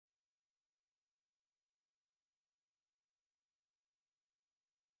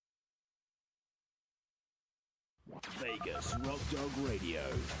Vegas Rock Dog Radio.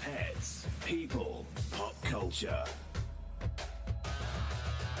 Pets, people, pop culture.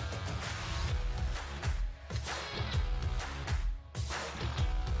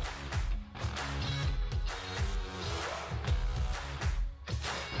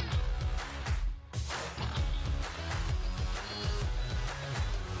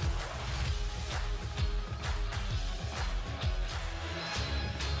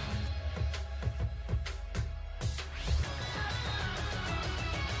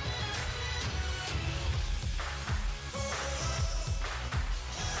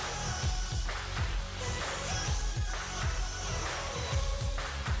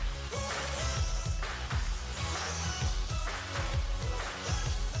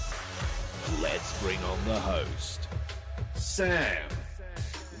 Bring on the host, Sam,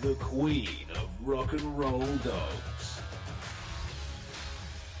 the Queen of Rock and Roll Dogs.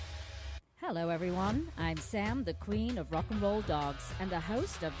 Hello everyone, I'm Sam, the Queen of Rock and Roll Dogs, and the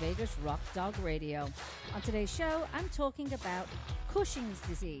host of Vegas Rock Dog Radio. On today's show, I'm talking about Cushing's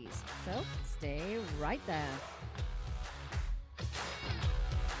disease, so stay right there.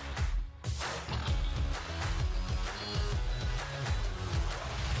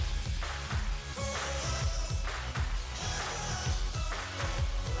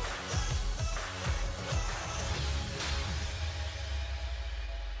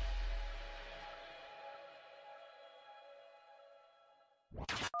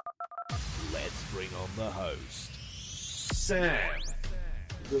 Bring on the host, Sam,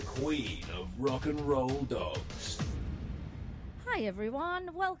 the Queen of Rock and Roll Dogs. Hi everyone,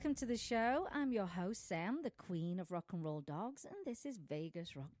 welcome to the show. I'm your host, Sam, the Queen of Rock and Roll Dogs, and this is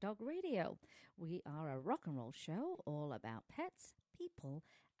Vegas Rock Dog Radio. We are a rock and roll show all about pets, people,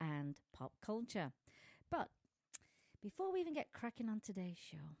 and pop culture. But before we even get cracking on today's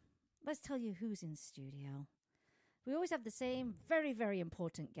show, let's tell you who's in studio. We always have the same very, very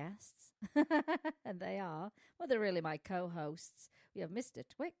important guests. And they are, well, they're really my co-hosts. We have Mr.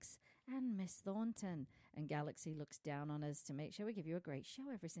 Twix and Miss Thornton. And Galaxy looks down on us to make sure we give you a great show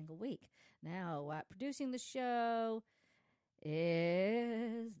every single week. Now, producing the show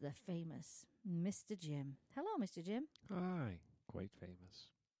is the famous Mr. Jim. Hello, Mr. Jim. Hi. Quite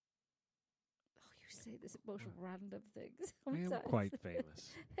famous. Oh, you say this most random things. I am quite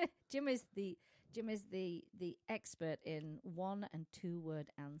famous. Jim is the expert in 1 and 2 word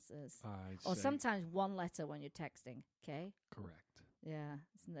answers, or sometimes one letter when you're texting. Okay, correct. Yeah.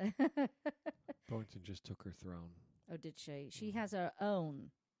 Thornton just took her throne. Oh, did she? She has her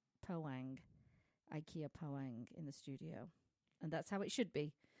own poang, IKEA poang in the studio, and that's how it should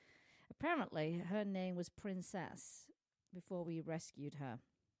be. Apparently, her name was Princess before we rescued her.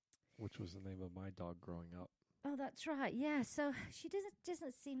 Which was the name of my dog growing up. Oh, that's right. Yeah, so she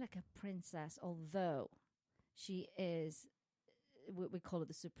doesn't seem like a princess, although she is, we call her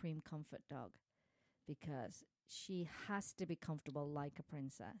the supreme comfort dog, because she has to be comfortable like a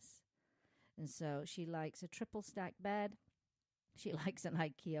princess. And so she likes a triple stack bed. She likes an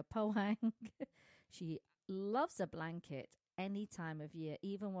IKEA poang. She loves a blanket any time of year,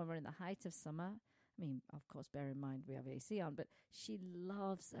 even when we're in the height of summer. I mean, of course, bear in mind we have AC on, but she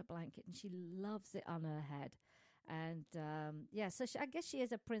loves a blanket and she loves it on her head. And so I guess she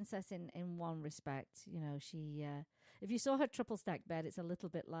is a princess in one respect. You know, she if you saw her triple stack bed, it's a little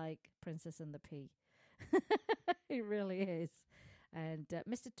bit like Princess and the Pea. It really is. And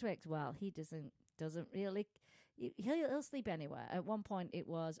Mr. Twix, well, he doesn't really. He'll sleep anywhere. At one point, it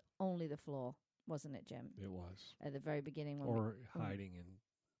was only the floor, wasn't it, Jim? It was at the very beginning, hiding in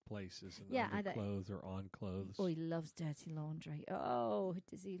places and under clothes or on clothes. Oh, he loves dirty laundry. Oh,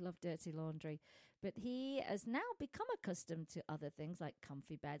 does he love dirty laundry? But he has now become accustomed to other things like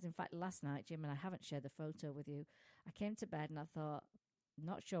comfy beds. In fact, last night, Jim, and I haven't shared the photo with you, I came to bed and I thought,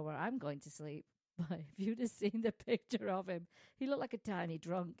 not sure where I'm going to sleep. But if you'd have seen the picture of him, he looked like a tiny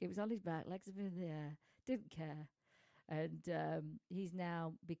drunk. He was on his back, legs up in the air, didn't care. And he's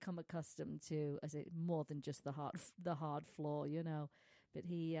now become accustomed to, as it more than just the hard floor, you know. But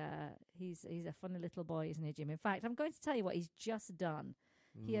he's a funny little boy, isn't he, Jim? In fact, I'm going to tell you what he's just done.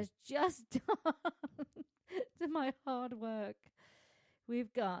 He has just done to my hard work.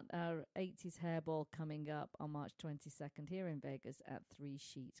 We've got our 80s hairball coming up on March 22nd here in Vegas at 3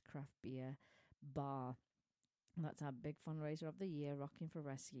 Sheets Craft Beer Bar. And that's our big fundraiser of the year, Rocking for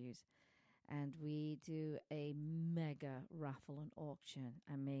Rescues. And we do a mega raffle and auction.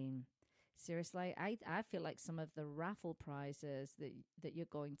 I mean, seriously, I feel like some of the raffle prizes that you're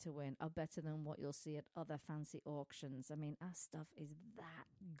going to win are better than what you'll see at other fancy auctions. I mean, our stuff is that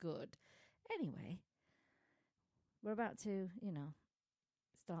good. Anyway, we're about to,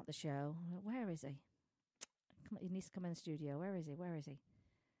 start the show. Where is he? He needs to come in the studio. Where is he?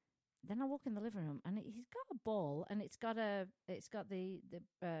 Then I walk in the living room, and he's got a ball, and it's got the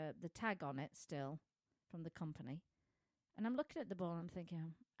tag on it still from the company. And I'm looking at the ball, and I'm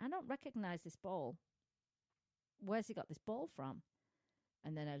thinking, I don't recognize this ball. Where's he got this ball from?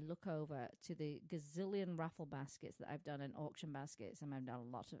 And then I look over to the gazillion raffle baskets that I've done in auction baskets, and I've done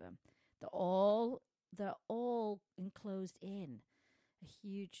a lot of them. They're all enclosed in a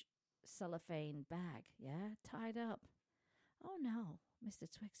huge cellophane bag, tied up. Oh no, Mr.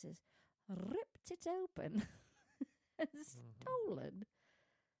 Twix has ripped it open and stolen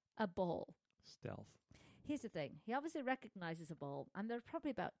a ball. Stealth. Here's the thing. He obviously recognizes a ball, and there are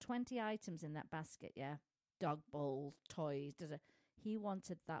probably about 20 items in that basket, Dog balls, toys. He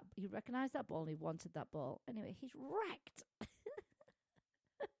wanted that. He recognized that ball, and he wanted that ball. Anyway, he's wrecked.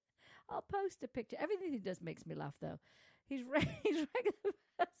 I'll post a picture. Everything he does makes me laugh, though. He's wrecked the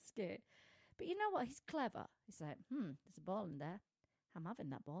basket. But you know what? He's clever. He's like, there's a ball in there. I'm having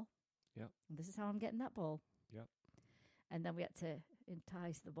that ball. Yep. And this is how I'm getting that ball. Yep. And then we had to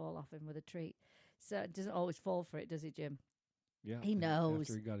entice the ball off him with a treat. So it doesn't always fall for it, does he, Jim? Yeah. He knows.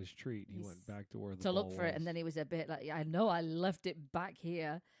 After he got his treat, he went back to where the ball ball look for it. And then he was a bit like, I know I left it back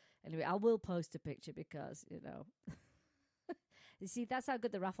here. Anyway, I will post a picture because, You see, that's how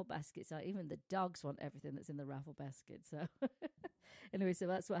good the raffle baskets are. Even the dogs want everything that's in the raffle basket. So anyway, so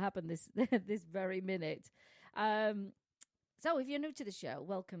that's what happened this very minute. So if you're new to the show,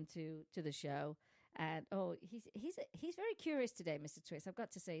 welcome to the show. And he's very curious today, Mr. Twist. I've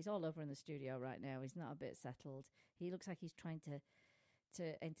got to say, he's all over in the studio right now. He's not a bit settled. He looks like he's trying to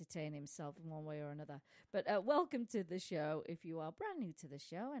entertain himself in one way or another. But welcome to the show if you are brand new to the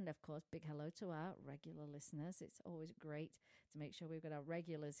show. And, of course, big hello to our regular listeners. It's always great to make sure we've got our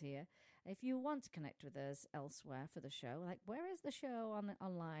regulars here. If you want to connect with us elsewhere for the show, like where is the show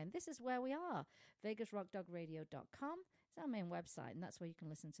online? This is where we are, vegasrockdogradio.com. It's our main website, and that's where you can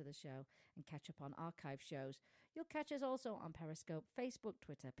listen to the show and catch up on archive shows. You'll catch us also on Periscope, Facebook,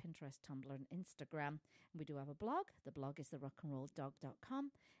 Twitter, Pinterest, Tumblr, and Instagram. And we do have a blog. The blog is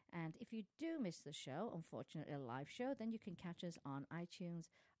therockandrolldog.com. And if you do miss the show, unfortunately a live show, then you can catch us on iTunes,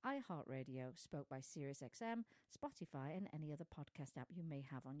 iHeartRadio, Spoke by SiriusXM, Spotify, and any other podcast app you may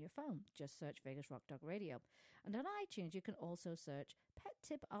have on your phone. Just search Vegas Rock Dog Radio. And on iTunes, you can also search Pet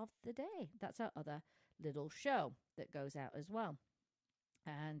Tip of the Day. That's our other little show that goes out as well.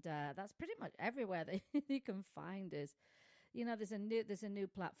 And that's pretty much everywhere that you can find us. There's a new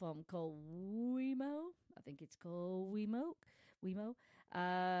platform called Wemo. I think it's called Wemo.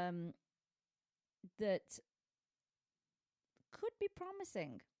 That could be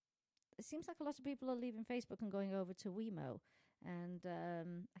promising. It seems like a lot of people are leaving Facebook and going over to Wemo. And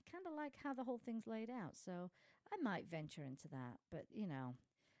I kind of like how the whole thing's laid out. So I might venture into that. But,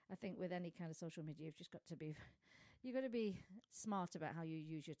 I think with any kind of social media, you've just got to be... You've got to be smart about how you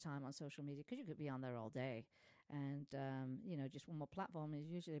use your time on social media because you could be on there all day. And, just one more platform is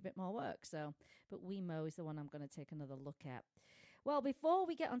usually a bit more work. So, but Wemo is the one I'm going to take another look at. Well, before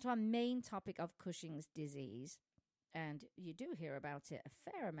we get onto our main topic of Cushing's disease, and you do hear about it a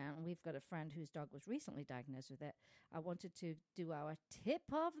fair amount, and we've got a friend whose dog was recently diagnosed with it, I wanted to do our tip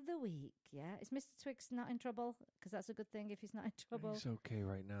of the week. Yeah? Is Mr. Twix not in trouble? Because that's a good thing if he's not in trouble. He's okay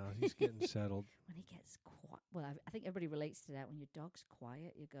right now. He's getting settled. When he gets quiet. Well, I think everybody relates to that. When your dog's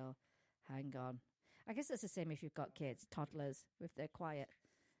quiet, you go, hang on. I guess it's the same if you've got kids, toddlers, if they're quiet.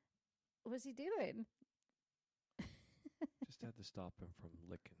 What's he doing? Just had to stop him from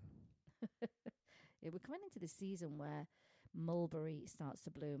licking. Yeah, we're coming into the season where mulberry starts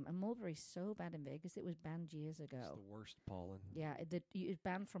to bloom. And mulberry's so bad in Vegas, it was banned years ago. It's the worst pollen. Yeah, it's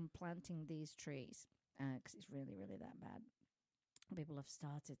banned from planting these trees because it's really, really that bad. People have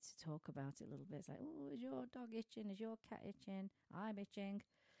started to talk about it a little bit. It's like, oh, is your dog itching? Is your cat itching? I'm itching.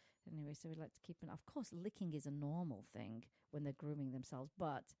 Anyway, so we'd like to keep an... Of course, licking is a normal thing when they're grooming themselves,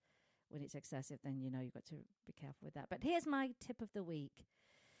 but when it's excessive, then, you've got to be careful with that. But here's my tip of the week.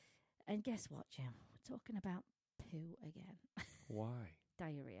 And guess what, Jim? We're talking about poo again. Why?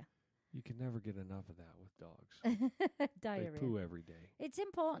 Diarrhea. You can never get enough of that with dogs. Diarrhea. They poo every day. It's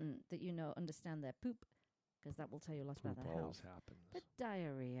important that understand their poop, because that will tell you a lot about their health. Always happens. But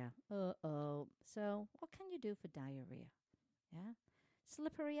diarrhea. Uh-oh. So what can you do for diarrhea? Yeah?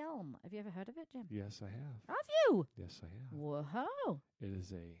 Slippery elm. Have you ever heard of it, Jim? Yes, I have. Have you? Yes, I have. Whoa. It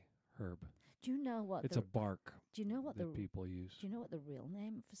is a herb. Do you know what it's a bark. Do you know what that people use? Do you know what the real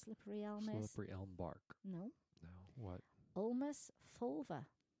name for slippery elm is? Slippery elm bark. No. No. What? Ulmus fulva.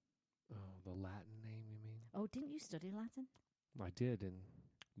 Oh, the Latin name, you mean? Oh, didn't you study Latin? I did in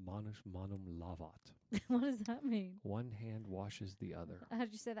Manus manum lavat. What does that mean? One hand washes the other. How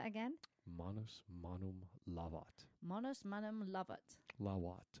did you say that again? Manus manum lavat. Manus manum lavat.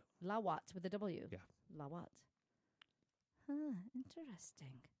 Lawat. Lawat with a W. Yeah. Lawat. Huh,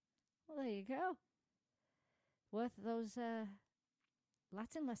 interesting. Well, there you go. Worth those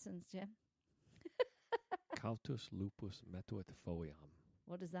Latin lessons, Jim. Cautus lupus metuit foiam.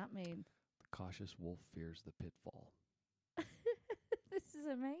 What does that mean? The cautious wolf fears the pitfall. This is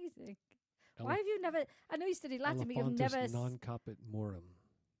amazing. Why have you never... I know you studied Latin, but you've never... non capit morum.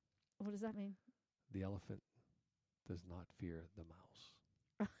 What does that mean? The elephant does not fear the mouse.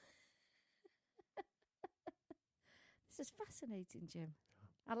 This is fascinating, Jim.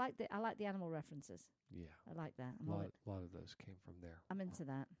 I like the animal references. Yeah. I like that. A lot of those came from there. I'm into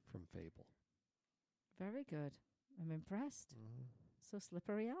that. From Fable. Very good. I'm impressed. Mm-hmm. So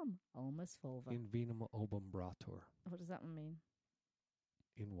Slippery Elm, almost fulva. In vinum obum brator. What does that one mean?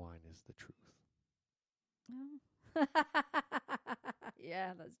 In wine is the truth. Oh.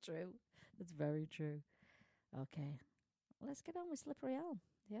 Yeah, that's true. That's very true. Okay. Let's get on with Slippery Elm.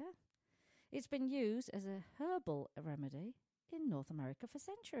 Yeah. It's been used as a herbal remedy in North America for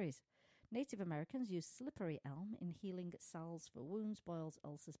centuries. Native Americans used slippery elm in healing salves for wounds, boils,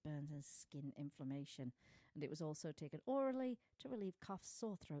 ulcers, burns, and skin inflammation. And it was also taken orally to relieve coughs,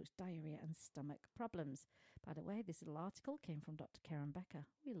 sore throats, diarrhea, and stomach problems. By the way, this little article came from Dr. Karen Becker.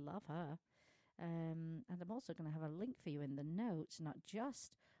 We love her. And I'm also going to have a link for you in the notes, not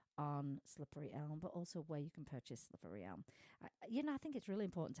just on slippery elm, but also where you can purchase slippery elm. I think it's really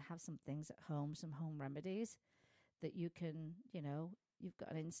important to have some things at home, some home remedies that you can, you've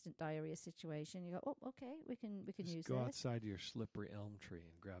got an instant diarrhea situation. You go, oh, okay, we can Just use go this. outside your slippery elm tree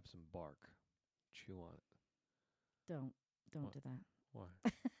and grab some bark. Chew on it. Don't do that.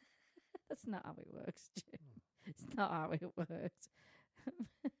 Why? That's not how it works, Jim. It's not how it works.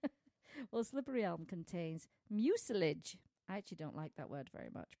 Well, slippery elm contains mucilage. I actually don't like that word very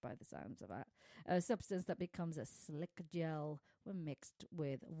much by the sounds of that. A substance that becomes a slick gel when mixed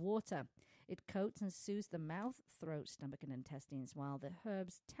with water. It coats and soothes the mouth, throat, stomach, and intestines, while the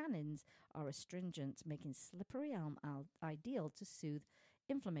herb's tannins are astringent, making slippery elm ideal to soothe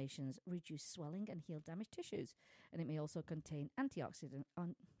inflammations, reduce swelling, and heal damaged tissues. And it may also contain antioxidants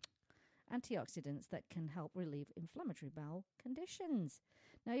that can help relieve inflammatory bowel conditions.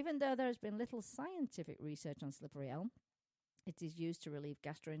 Now, even though there has been little scientific research on slippery elm, it is used to relieve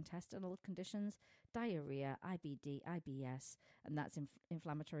gastrointestinal conditions, diarrhea, IBD, IBS, and that's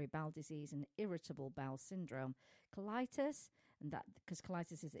inflammatory bowel disease and irritable bowel syndrome, colitis, and that because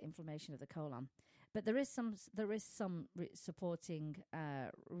colitis is the inflammation of the colon. But there is some supporting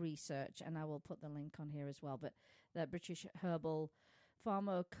research, and I will put the link on here as well. But the British Herbal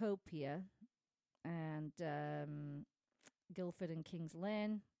Pharmacopoeia and Guildford and Kings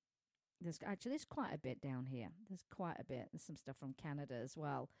Lane. There's quite a bit down here. There's quite a bit. There's some stuff from Canada as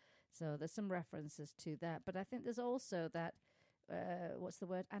well. So there's some references to that. But I think there's also that,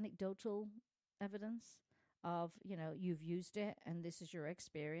 anecdotal evidence of, you've used it and this is your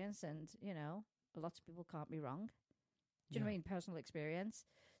experience. And, a lot of people can't be wrong. Do you know what I mean? Personal experience.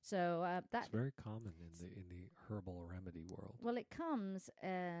 So that's very common in the herbal remedy world. Well, it comes you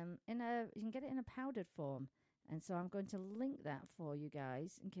can get it in a powdered form. And so I'm going to link that for you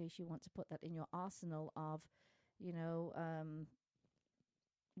guys in case you want to put that in your arsenal of,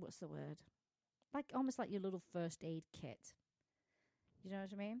 what's the word? Almost like your little first aid kit. You know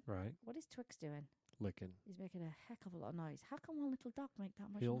what I mean? Right. What is Twix doing? Licking. He's making a heck of a lot of noise. How can one little dog make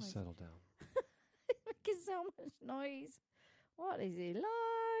that much He'll noise? settle down. He's making so much noise. What is he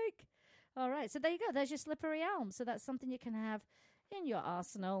like? All right. So there you go. There's your slippery elm. So that's something you can have in your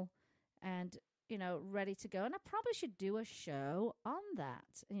arsenal and ready to go. And I probably should do a show on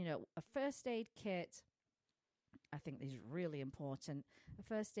that. A first aid kit, I think is really important. A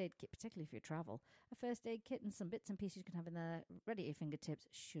first aid kit, particularly if you travel. A first aid kit and some bits and pieces you can have in there ready at your fingertips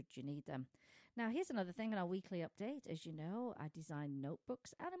should you need them. Now, here's another thing in our weekly update. As you know, I design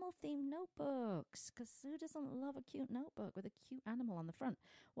notebooks, animal-themed notebooks, because who doesn't love a cute notebook with a cute animal on the front?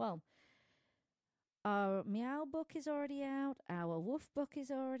 Well, our Meow book is already out. Our Woof book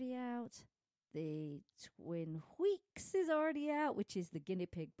is already out. The Twin Weeks is already out, which is the guinea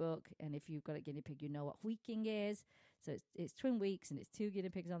pig book. And if you've got a guinea pig, you know what weeking is. So it's Twin Weeks and it's 2 guinea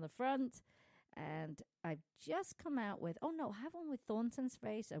pigs on the front. And I've just come out with, I have one with Thornton's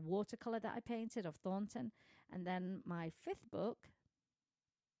face, a watercolor that I painted of Thornton. And then my 5th book.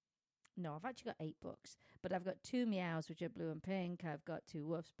 No, I've actually got 8 books. But I've got 2 Meows, which are blue and pink. I've got 2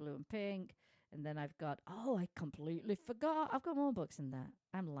 Woofs, blue and pink. And then I've got, I completely forgot. I've got more books than that.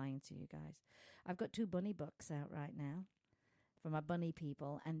 I'm lying to you guys. I've got 2 bunny books out right now. for my bunny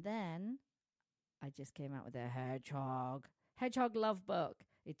people. And then I just came out with a hedgehog love book.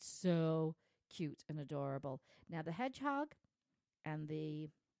 It's so cute and adorable. Now the hedgehog and the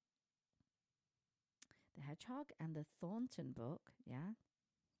Thornton book, yeah,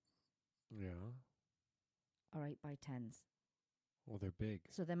 are 8x10s. Well, they're big.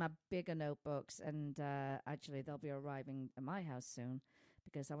 So they're my bigger notebooks, and actually they'll be arriving at my house soon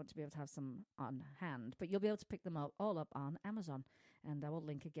because I want to be able to have some on hand. But you'll be able to pick them up all up on Amazon, and I will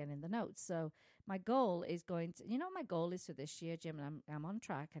link again in the notes. So my goal is going to, what my goal is for this year, Jim, and I'm on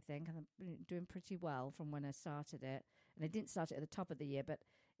track, I think, and I'm doing pretty well from when I started it. And I didn't start it at the top of the year, but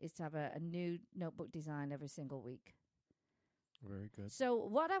is to have a new notebook design every single week. Very good. So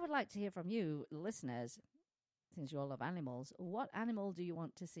what I would like to hear from you, listeners, since you all love animals, what animal do you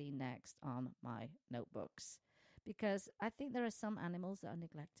want to see next on my notebooks? Because I think there are some animals that are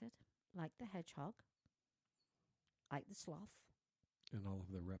neglected, like the hedgehog, like the sloth. And all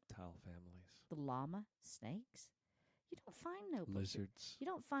of the reptile families. The llama, snakes. You don't find notebooks. Lizards. You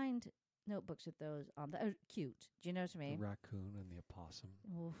don't find notebooks with those on. They're cute. Do you know what I mean? The raccoon and the opossum.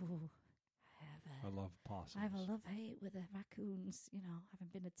 Ooh, I love possums. I have a love-hate with the raccoons, having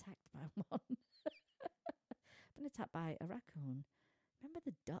been attacked by one. Been attacked by a raccoon. Remember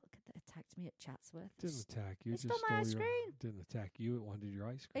the duck that attacked me at Chatsworth? Didn't attack you. It stole my ice cream. Didn't attack you. It wanted your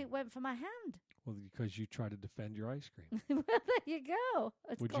ice cream. It went for my hand. Well, because you tried to defend your ice cream. Well, there you go.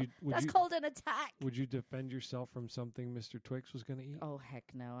 That's called an attack. Would you defend yourself from something Mr. Twix was going to eat? Oh,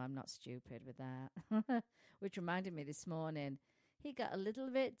 heck no. I'm not stupid with that. Which reminded me this morning, he got a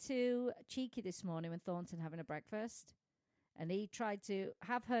little bit too cheeky this morning when Thornton having a breakfast. And he tried to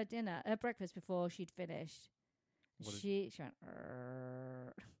have her breakfast before she'd finished. She went,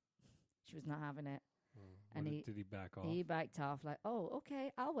 she was not having it. And did he back off? He backed off like, oh,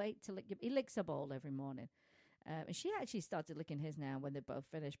 okay, I'll wait till he licks a bowl every morning. And she actually started licking his now when they both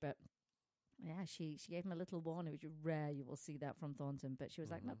finished. But yeah, she gave him a little warning, which is rare. You will see that from Thornton. But she was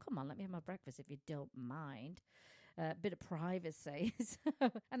like, no, come on, let me have my breakfast if you don't mind. A bit of privacy.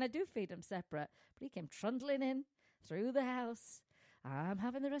 And I do feed him separate. But he came trundling in through the house. I'm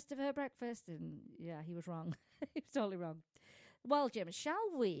having the rest of her breakfast. And yeah, he was wrong. He was totally wrong. Well, Jim,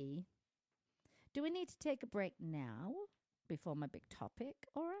 do we need to take a break now before my big topic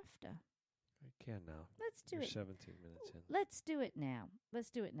or after? I can now. Let's do You're it. 17 minutes in. Let's do it now.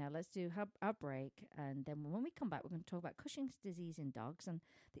 Let's do our break. And then when we come back, we're going to talk about Cushing's disease in dogs and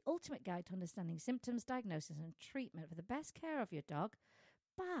the ultimate guide to understanding symptoms, diagnosis, and treatment for the best care of your dog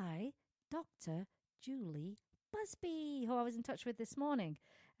by Dr. Julie Buzby, who I was in touch with this morning.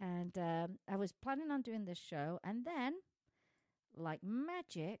 And I was planning on doing this show. And then, like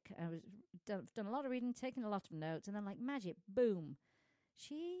magic, I was done a lot of reading, taking a lot of notes. And then like magic, boom,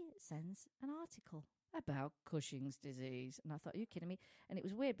 she sends an article about Cushing's disease. And I thought, are you kidding me? And it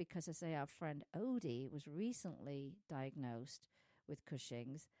was weird because I say our friend Odie was recently diagnosed with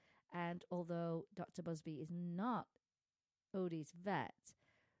Cushing's. And although Dr. Buzby is not Odie's vet,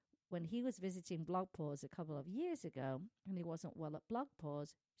 when he was visiting Blog Paws a couple of years ago and he wasn't well at Blog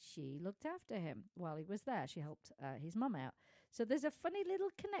Paws, she looked after him while he was there. She helped his mum out. So there's a funny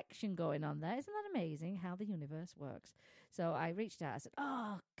little connection going on there. Isn't that amazing how the universe works? So I reached out. I said,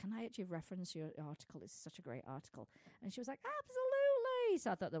 can I actually reference your article? It's such a great article. And she was like, absolutely.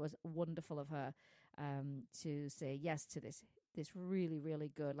 So I thought that was wonderful of her to say yes to this really, really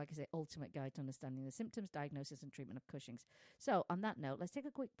good, like I say, ultimate guide to understanding the symptoms, diagnosis, and treatment of Cushing's. So on that note, let's take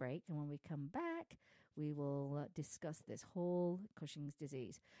a quick break. And when we come back, we will discuss this whole Cushing's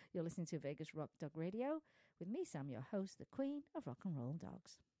disease. You're listening to Vegas Rock Dog Radio with me, Sam, your host, the queen of rock and roll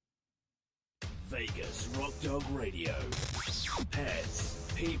dogs. Vegas Rock Dog Radio. Pets,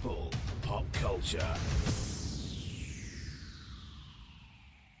 people, pop culture.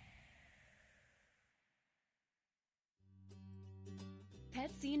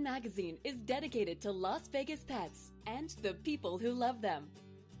 Pet Scene Magazine is dedicated to Las Vegas pets and the people who love them.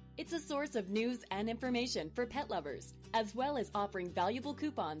 It's a source of news and information for pet lovers, as well as offering valuable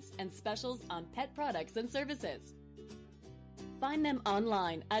coupons and specials on pet products and services. Find them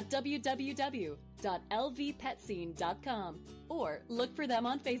online at www.lvpetscene.com or look for them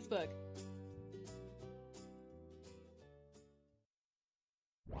on Facebook.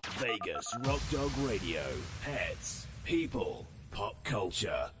 Vegas Rock Dog Radio. Pets, people, pop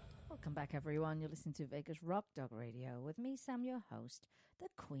culture. Welcome back, everyone. You're listening to Vegas Rock Dog Radio with me, Sam, your host, the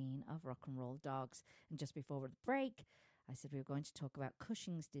queen of rock and roll dogs. And just before the break, I said we were going to talk about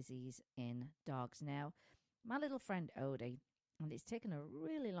Cushing's disease in dogs. Now, my little friend Odie, and it's taken a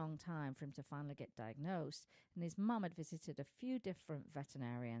really long time for him to finally get diagnosed, and his mum had visited a few different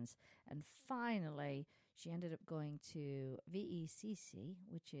veterinarians, and finally She ended up going to VECC,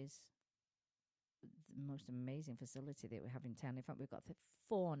 which is the most amazing facility that we have in town. In fact, we've got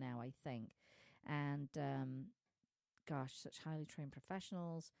 4 now, I think. And gosh, such highly trained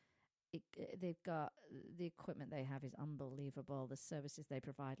professionals. They've got the equipment they have is unbelievable. The services they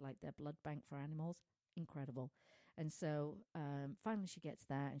provide, like their blood bank for animals, incredible. And so finally she gets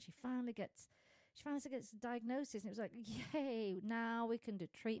there, and she finally gets a diagnosis, and it was like, yay, now we can do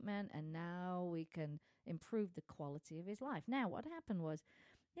treatment, and now we can improve the quality of his life. Now, what happened was,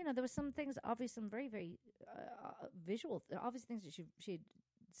 there were some things, obvious, some very, very visual, obvious things that she'd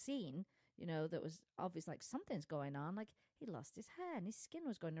seen, that was obvious, like something's going on. Like he lost his hair and his skin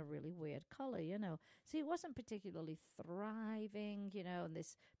was going a really weird color, So he wasn't particularly thriving, in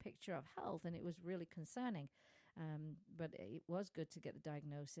this picture of health, and it was really concerning. But it was good to get the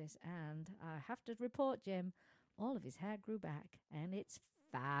diagnosis, and I have to report, Jim, all of his hair grew back, and it's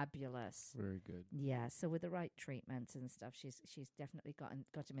fabulous. Very good. Yeah, so with the right treatment and stuff, she's definitely got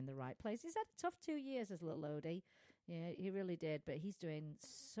him in the right place. He's had a tough 2 years as little Odie. Yeah, he really did, but he's doing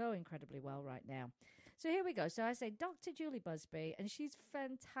so incredibly well right now. So here we go. So I say Dr. Julie Buzby, and she's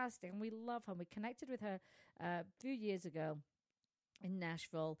fantastic, and we love her. We connected with her a few years ago in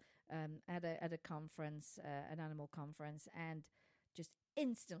Nashville at a conference, an animal conference, and just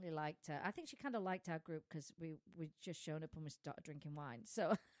instantly liked her. I think she kind of liked our group because we just shown up and we started drinking wine.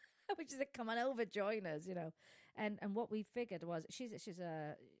 So we just said, come on over, join us, And what we figured was she's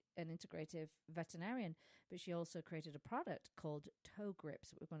an integrative veterinarian, but she also created a product called Toe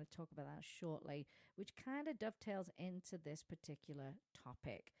Grips. We're going to talk about that shortly, which kind of dovetails into this particular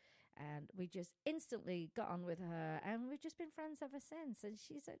topic. And we just instantly got on with her, and we've just been friends ever since. And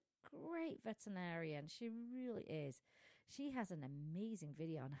she's a great veterinarian. She really is. She has an amazing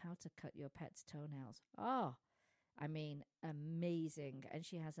video on how to cut your pet's toenails. Oh, I mean, amazing. And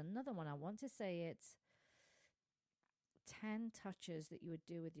she has another one. I want to say it's 10 touches that you would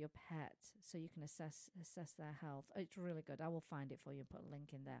do with your pet so you can assess their health. It's really good. I will find it for you and put a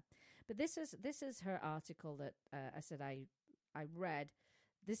link in there. But this is her article that I said I read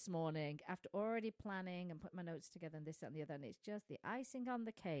this morning after already planning and put my notes together and this, that, and the other, and it's just the icing on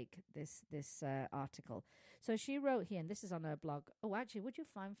the cake, this article. So she wrote here, and this is on her blog. Oh, actually, would you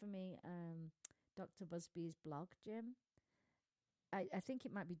find for me Dr. Buzby's blog, Jim? I think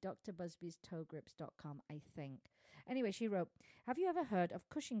it might be drbuzbystowgrips.com, I think. Anyway, she wrote, have you ever heard of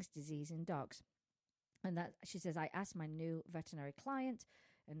Cushing's disease in dogs? And that, she says, I asked my new veterinary client,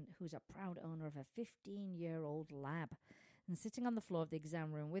 and who's a proud owner of a 15-year-old lab. And sitting on the floor of the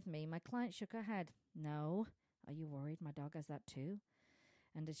exam room with me, my client shook her head. No. Are you worried my dog has that too?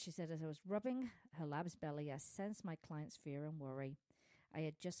 And as she said, as I was rubbing her lab's belly, I sensed my client's fear and worry. I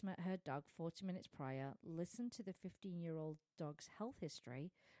had just met her dog 40 minutes prior, listened to the 15-year-old dog's health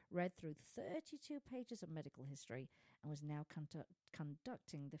history, read through 32 pages of medical history, and was now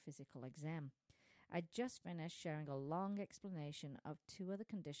conducting the physical exam. I'd just finished sharing a long explanation of 2 other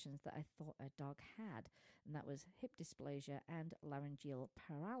conditions that I thought a dog had, and that was hip dysplasia and laryngeal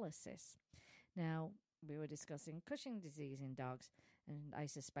paralysis. Now, we were discussing Cushing disease in dogs, and I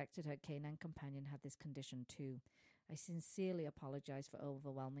suspected her canine companion had this condition too. I sincerely apologized for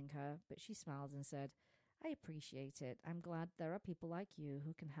overwhelming her, but she smiled and said, I appreciate it. I'm glad there are people like you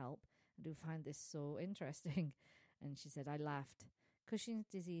who can help and who find this so interesting. And she said, I laughed. Cushing's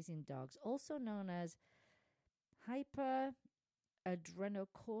disease in dogs, also known as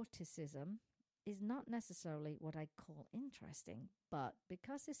hyperadrenocorticism, is not necessarily what I call interesting, but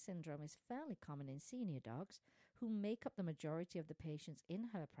because this syndrome is fairly common in senior dogs, who make up the majority of the patients in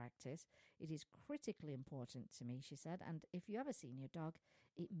her practice, it is critically important to me, she said, and if you have a senior dog,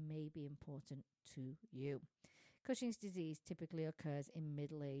 it may be important to you. Cushing's disease typically occurs in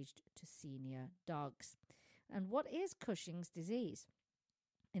middle-aged to senior dogs. And what is Cushing's disease?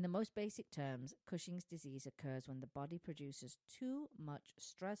 In the most basic terms, Cushing's disease occurs when the body produces too much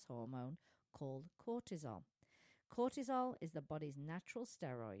stress hormone called cortisol. Cortisol is the body's natural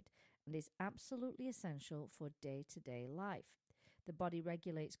steroid and is absolutely essential for day-to-day life. The body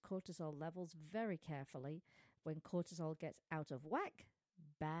regulates cortisol levels very carefully. When cortisol gets out of whack,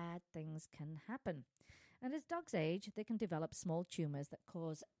 bad things can happen. And as dogs age, they can develop small tumors that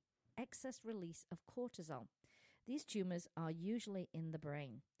cause excess release of cortisol. These tumors are usually in the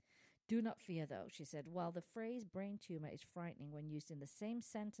brain. Do not fear, though, she said. While the phrase brain tumor is frightening when used in the same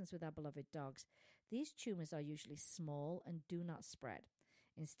sentence with our beloved dogs, these tumors are usually small and do not spread.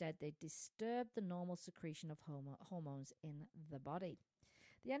 Instead, they disturb the normal secretion of hormones in the body.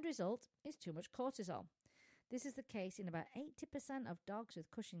 The end result is too much cortisol. This is the case in about 80% of dogs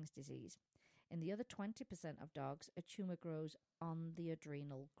with Cushing's disease. In the other 20% of dogs, a tumor grows on the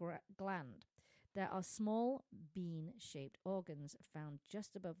adrenal gland. There are small bean-shaped organs found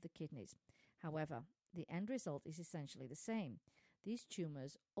just above the kidneys. However, the end result is essentially the same. These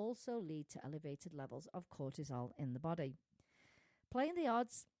tumors also lead to elevated levels of cortisol in the body. Playing the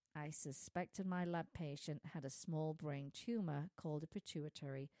odds, I suspected my lab patient had a small brain tumor called a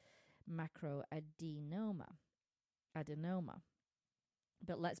pituitary macroadenoma.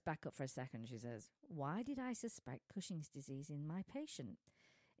 But let's back up for a second, she says. Why did I suspect Cushing's disease in my patient?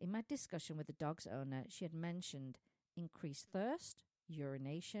 In my discussion with the dog's owner, she had mentioned increased thirst,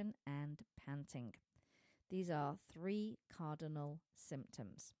 urination, and panting. These are 3 cardinal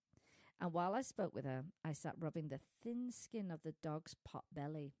symptoms. And while I spoke with her, I sat rubbing the thin skin of the dog's pot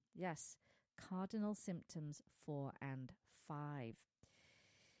belly. Yes, cardinal symptoms 4 and 5.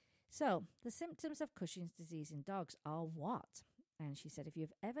 So, the symptoms of Cushing's disease in dogs are what? And she said, if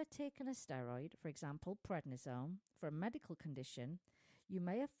you've ever taken a steroid, for example, prednisone, for a medical condition, you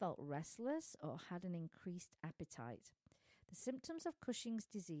may have felt restless or had an increased appetite. The symptoms of Cushing's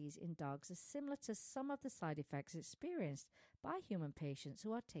disease in dogs are similar to some of the side effects experienced by human patients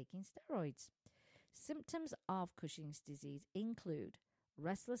who are taking steroids. Symptoms of Cushing's disease include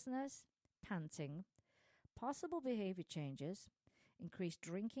restlessness, panting, possible behavior changes, increased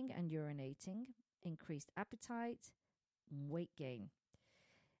drinking and urinating, increased appetite, weight gain.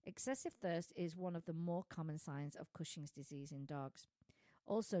 Excessive thirst is one of the more common signs of Cushing's disease in dogs.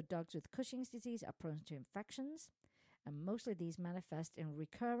 Also, dogs with Cushing's disease are prone to infections, and mostly these manifest in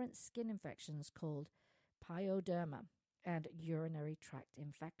recurrent skin infections called pyoderma and urinary tract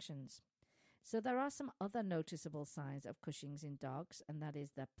infections. So there are some other noticeable signs of Cushing's in dogs, and that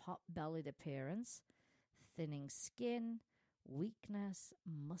is the pot-bellied appearance, thinning skin, weakness,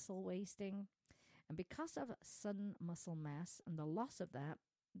 muscle wasting. And because of sudden muscle mass and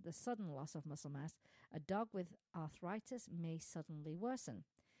the sudden loss of muscle mass, a dog with arthritis may suddenly worsen.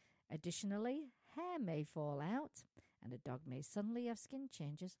 Additionally, hair may fall out, and a dog may suddenly have skin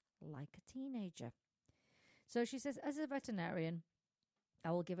changes like a teenager. So she says, as a veterinarian,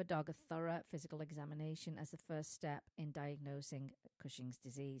 I will give a dog a thorough physical examination as the first step in diagnosing Cushing's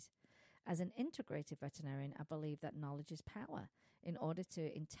disease. As an integrative veterinarian, I believe that knowledge is power. In order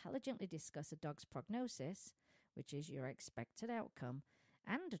to intelligently discuss a dog's prognosis, which is your expected outcome,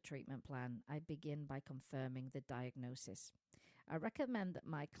 and a treatment plan, I begin by confirming the diagnosis. I recommend that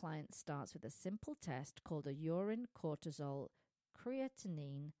my client starts with a simple test called a urine cortisol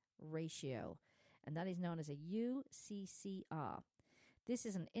creatinine ratio, and that is known as a UCCR. This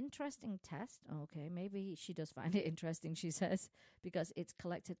is an interesting test. Okay, maybe she does find it interesting, she says, because it's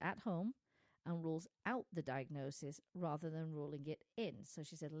collected at home and rules out the diagnosis rather than ruling it in. So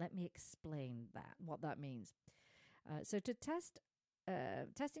she said, let me explain what that means. So to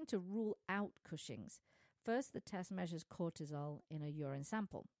testing to rule out Cushing's, first the test measures cortisol in a urine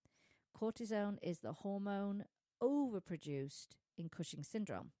sample. Cortisone is the hormone overproduced in Cushing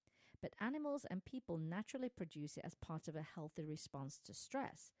syndrome, but animals and people naturally produce it as part of a healthy response to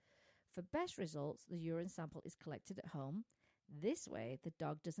stress. For best results, the urine sample is collected at home. This way, the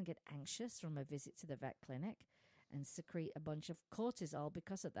dog doesn't get anxious from a visit to the vet clinic and secrete a bunch of cortisol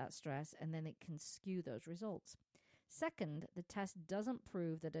because of that stress, and then it can skew those results. Second, the test doesn't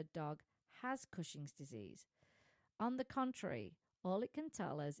prove that a dog has Cushing's disease. On the contrary, all it can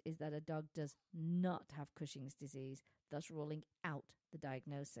tell us is that a dog does not have Cushing's disease, thus ruling out the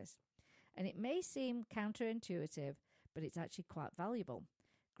diagnosis. And it may seem counterintuitive, but it's actually quite valuable.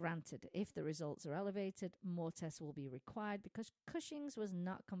 Granted, if the results are elevated, more tests will be required because Cushing's was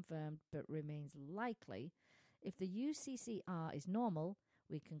not confirmed but remains likely. If the UCCR is normal,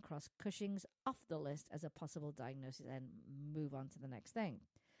 we can cross Cushing's off the list as a possible diagnosis and move on to the next thing.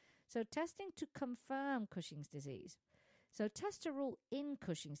 So testing to confirm Cushing's disease. So tests to rule in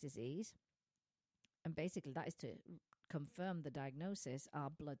Cushing's disease, and basically that is to confirm the diagnosis, are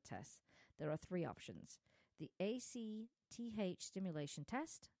blood tests. There are 3 options. The ACTH stimulation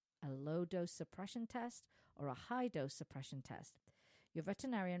test, a low-dose suppression test, or a high-dose suppression test. Your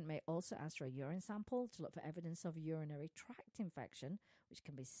veterinarian may also ask for a urine sample to look for evidence of urinary tract infection, which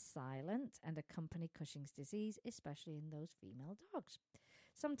can be silent and accompany Cushing's disease, especially in those female dogs.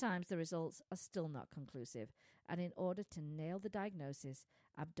 Sometimes the results are still not conclusive, and in order to nail the diagnosis,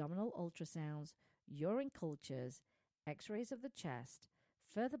 abdominal ultrasounds, urine cultures, x-rays of the chest,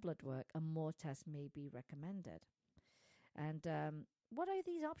 further blood work, and more tests may be recommended. And what are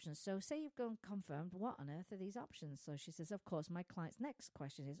these options? So say you've gone confirmed, what on earth are these options? So she says, of course, my client's next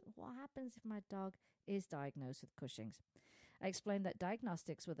question is, what happens if my dog is diagnosed with Cushing's? I explained that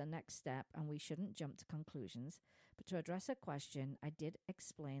diagnostics were the next step and we shouldn't jump to conclusions. But to address her question, I did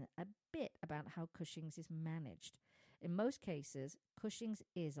explain a bit about how Cushing's is managed. In most cases, Cushing's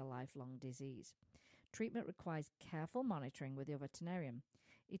is a lifelong disease. Treatment requires careful monitoring with your veterinarian.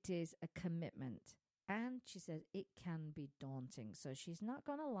 It is a commitment. And she says it can be daunting. So she's not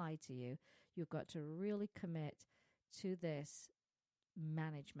going to lie to you. You've got to really commit to this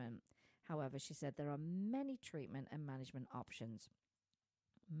management. However, she said there are many treatment and management options.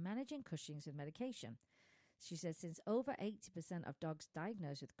 Managing Cushing's with medication. She says since over 80% of dogs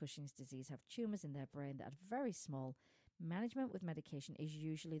diagnosed with Cushing's disease have tumors in their brain that are very small, management with medication is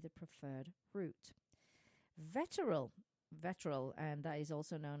usually the preferred route. Veteril, and that is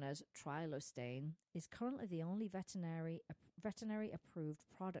also known as trilostane, is currently the only veterinary approved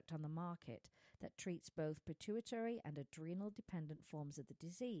product on the market that treats both pituitary and adrenal dependent forms of the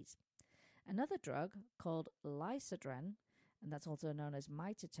disease. Another drug called Lysodren, and that's also known as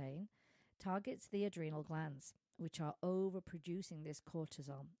mitotane, targets the adrenal glands, which are overproducing this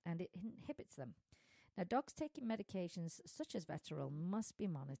cortisol, and it inhibits them. Now, dogs taking medications such as Veteril must be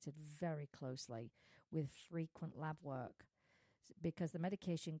monitored very closely with frequent lab work because the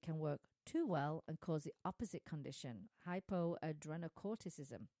medication can work too well and cause the opposite condition,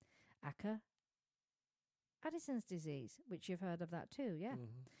 hypoadrenocorticism, aka Addison's disease, which you've heard of that too, yeah?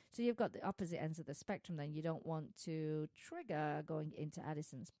 Mm-hmm. So you've got the opposite ends of the spectrum then. You don't want to trigger going into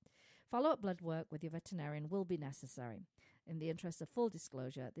Addison's. Follow-up blood work with your veterinarian will be necessary. In the interest of full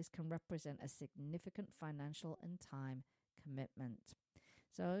disclosure, this can represent a significant financial and time commitment.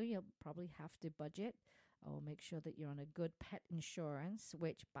 So you'll probably have to budget or make sure that you're on a good pet insurance,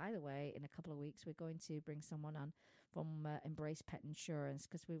 which, by the way, in a couple of weeks, we're going to bring someone on from Embrace Pet Insurance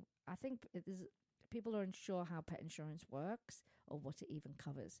because I think people are unsure how pet insurance works or what it even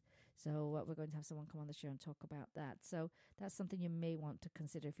covers. So we're going to have someone come on the show and talk about that. So that's something you may want to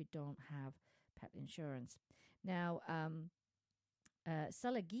consider if you don't have pet insurance. Now,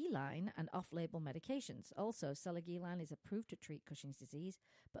 selagiline and off-label medications. Also, selagiline is approved to treat Cushing's disease,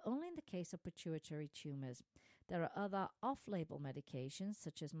 but only in the case of pituitary tumors. There are other off-label medications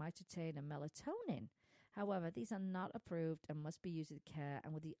such as mitotane and melatonin. However, these are not approved and must be used with care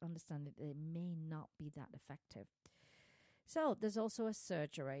and with the understanding that they may not be that effective. So there's also a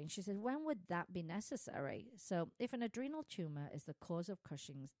surgery. And she said, when would that be necessary? So if an adrenal tumor is the cause of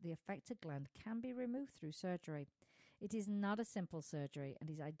Cushing's, the affected gland can be removed through surgery. It is not a simple surgery and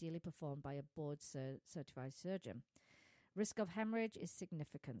is ideally performed by a board-certified surgeon. Risk of hemorrhage is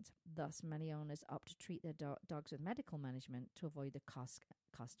significant. Thus, many owners opt to treat their dogs with medical management to avoid the cost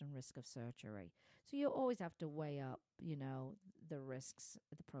and risk of surgery. So you always have to weigh up, the risks,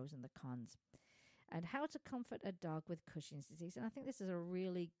 the pros and the cons. And how to comfort a dog with Cushing's disease. And I think this is a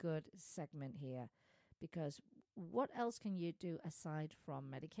really good segment here because what else can you do aside from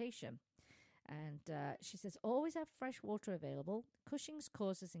medication? And she says, always have fresh water available. Cushing's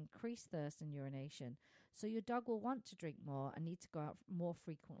causes increased thirst and urination. So your dog will want to drink more and need to go out more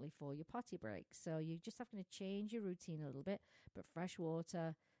frequently for your potty break. So you just have to change your routine a little bit, but fresh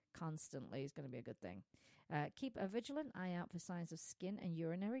water constantly is going to be a good thing. Keep a vigilant eye out for signs of skin and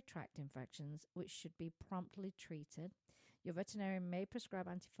urinary tract infections, which should be promptly treated. Your veterinarian may prescribe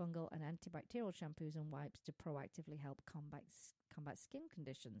antifungal and antibacterial shampoos and wipes to proactively help combat skin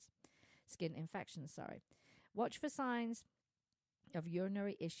infections. Watch for signs of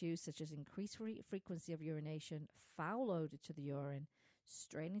urinary issues such as increased frequency of urination, foul odor to the urine,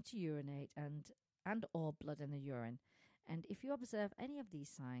 straining to urinate, and or blood in the urine. And if you observe any of these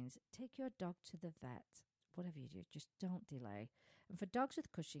signs, take your dog to the vet. Whatever you do, just don't delay. And for dogs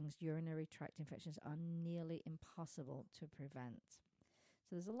with Cushing's, urinary tract infections are nearly impossible to prevent.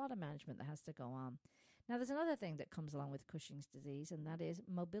 So there's a lot of management that has to go on. Now, there's another thing that comes along with Cushing's disease, and that is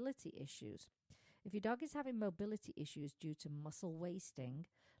mobility issues. If your dog is having mobility issues due to muscle wasting,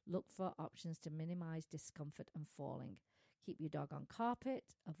 look for options to minimize discomfort and falling. Keep your dog on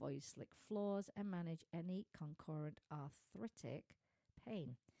carpet, avoid slick floors, and manage any concurrent arthritic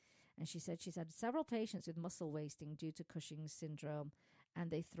pain. And she said she's had several patients with muscle wasting due to Cushing's syndrome,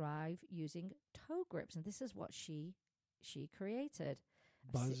 and they thrive using toe grips. And this is what she created.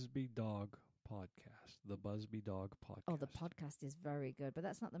 Buzby Dog Podcast. The Buzby Dog Podcast. Oh, the podcast is very good, but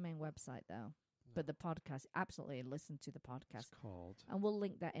that's not the main website, though. No. But the podcast, absolutely listen to the podcast. It's called. And we'll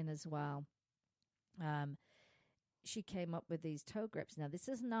link that in as well. She came up with these toe grips. Now, this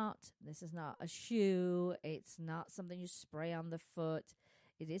is not a shoe. It's not something you spray on the foot.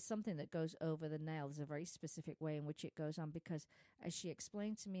 It is something that goes over the nail. There's a very specific way in which it goes on because, as she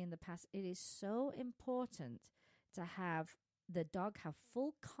explained to me in the past, it is so important to have the dog have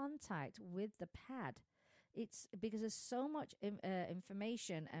full contact with the pad. It's because there's so much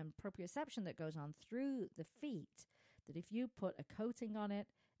information and proprioception that goes on through the feet that if you put a coating on it,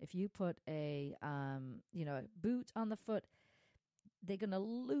 If you put a boot on the foot, they're going to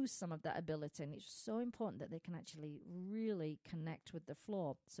lose some of that ability. And it's so important that they can actually really connect with the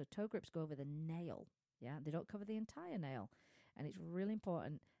floor. So toe grips go over the nail. Yeah, they don't cover the entire nail. And it's really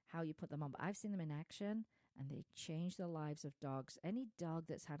important how you put them on. But I've seen them in action, and they change the lives of dogs. Any dog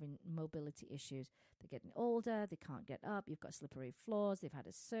that's having mobility issues, they're getting older, they can't get up, you've got slippery floors, they've had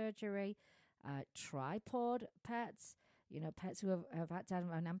a surgery, tripod pets, pets who have had to have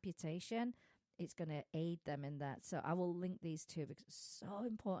an amputation, it's going to aid them in that. So I will link these two because it's so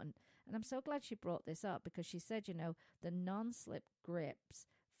important. And I'm so glad she brought this up because she said, the non-slip grips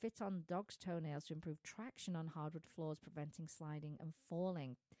fit on dogs' toenails to improve traction on hardwood floors, preventing sliding and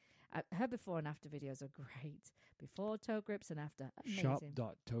falling. Her before and after videos are great. Before toe grips and after. Amazing.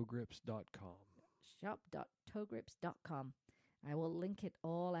 Shop.toegrips.com. Shop.toegrips.com. I will link it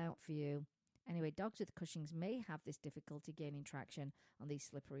all out for you. Anyway, dogs with Cushing's may have this difficulty gaining traction on these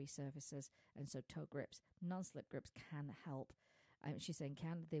slippery surfaces, and so toe grips, non-slip grips can help. She's saying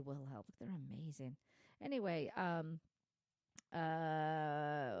they will help. They're amazing. Anyway,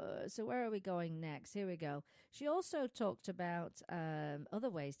 so where are we going next? Here we go. She also talked about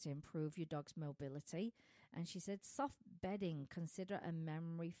other ways to improve your dog's mobility. And she said soft bedding. Consider a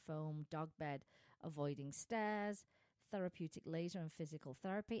memory foam dog bed, avoiding stairs, therapeutic laser and physical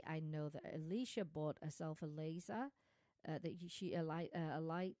therapy. I know that Alicia bought herself a laser a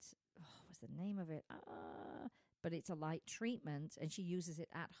light, what's the name of it? But it's a light treatment, and she uses it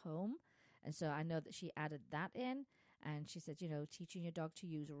at home. And so I know that she added that in. And she said, teaching your dog to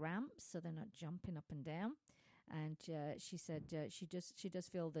use ramps so they're not jumping up and down. And she said she does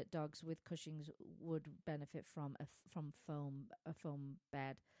feel that dogs with Cushing's would benefit from a foam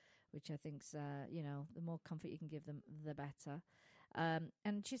bed, which I think's the more comfort you can give them, the better.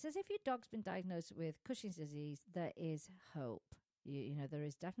 And she says if your dog's been diagnosed with Cushing's disease, there is hope. There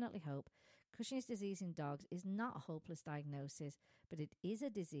is definitely hope. Cushing's disease in dogs is not a hopeless diagnosis, but it is a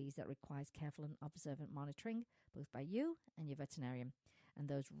disease that requires careful and observant monitoring, both by you and your veterinarian. And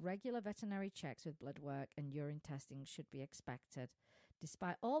those regular veterinary checks with blood work and urine testing should be expected.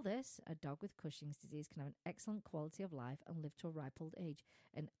 Despite all this, a dog with Cushing's disease can have an excellent quality of life and live to a ripe old age.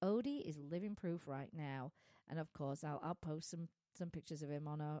 And Odie is living proof right now. And of course, I'll post some pictures of him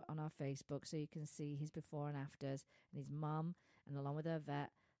on our Facebook so you can see his before and afters. And his mum, and along with her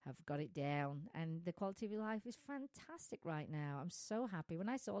vet, have got it down, and the quality of your life is fantastic right now. I'm so happy. When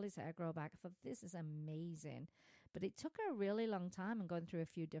I saw all his hair grow back, I thought, this is amazing. But it took her a really long time and going through a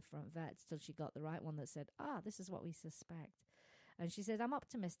few different vets till she got the right one that said, this is what we suspect. And she said, I'm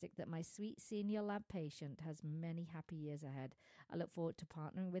optimistic that my sweet senior lab patient has many happy years ahead. I look forward to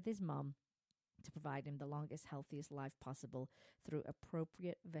partnering with his mum to provide him the longest, healthiest life possible through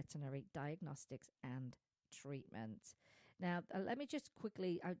appropriate veterinary diagnostics and treatment. Now, let me just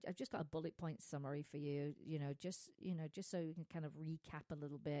quickly, I've just got a bullet point summary for you, just so you can kind of recap a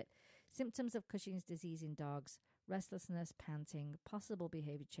little bit. Symptoms of Cushing's disease in dogs: restlessness, panting, possible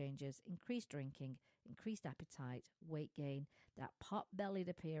behavior changes, increased drinking, increased appetite, weight gain, that pot-bellied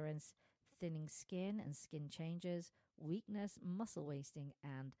appearance, thinning skin and skin changes, weakness, muscle wasting,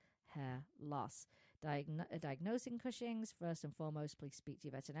 and hair loss. Diagnosing Cushing's, first and foremost, please speak to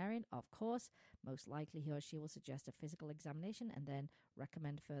your veterinarian. Of course, most likely he or she will suggest a physical examination and then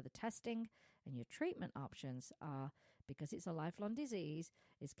recommend further testing. And your treatment options are, because it's a lifelong disease,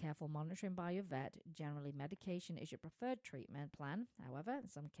 is careful monitoring by your vet. Generally, medication is your preferred treatment plan. However, in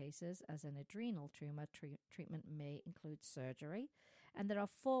some cases, as an adrenal tumor, treatment may include surgery. And there are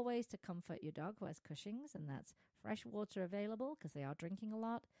 4 ways to comfort your dog who has Cushing's, and that's fresh water available because they are drinking a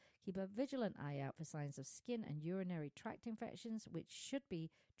lot. Keep a vigilant eye out for signs of skin and urinary tract infections, which should be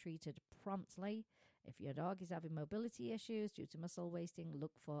treated promptly. If your dog is having mobility issues due to muscle wasting,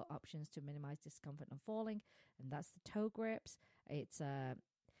 look for options to minimize discomfort and falling, and that's the toe grips. It's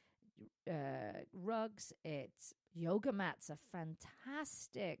rugs. It's yoga mats are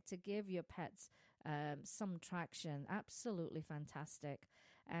fantastic to give your pets some traction. Absolutely fantastic.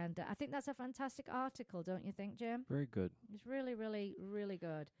 And I think that's a fantastic article, don't you think, Jim? Very good. It's really, really, really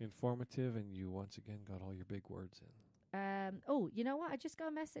good. Informative, and you once again got all your big words in. You know what? I just got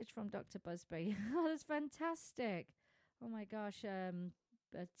a message from Dr. Buzby. Oh, that's fantastic. Oh, my gosh.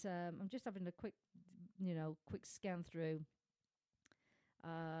 But I'm just having a quick scan through.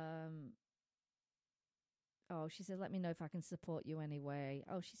 She says, let me know if I can support you anyway.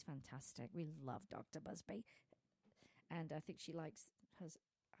 Oh, she's fantastic. We love Dr. Buzby. And I think she likes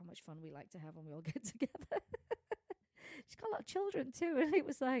how much fun we like to have when we all get together. She's got a lot of children too. And it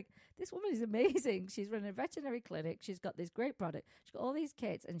was like, this woman is amazing. She's running a veterinary clinic. She's got this great product. She's got all these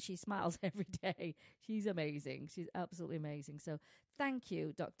kids and she smiles every day. She's amazing. She's absolutely amazing. So thank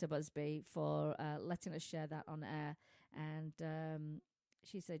you, Dr. Buzby, for letting us share that on air. And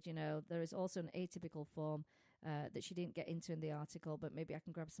she said, there is also an atypical form that she didn't get into in the article, but maybe I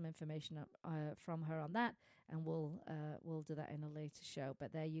can grab some information from her on that, and we'll do that in a later show.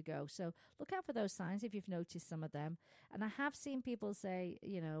 But there you go. So look out for those signs if you've noticed some of them. And I have seen people say,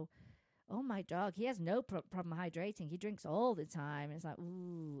 oh, my dog, he has no problem hydrating. He drinks all the time. It's like,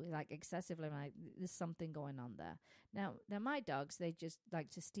 ooh, like excessively. Like, there's something going on there. Now my dogs, they just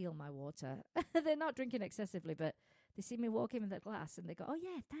like to steal my water. They're not drinking excessively, but they see me walking with that glass and they go, oh,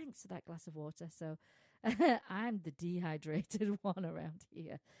 yeah, thanks for that glass of water. So I'm the dehydrated one around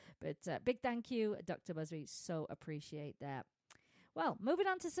here. But big thank you, Dr. Buzby. So appreciate that. Well, moving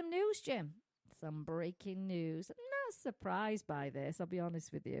on to some news, Jim. Some breaking news. I'm not surprised by this, I'll be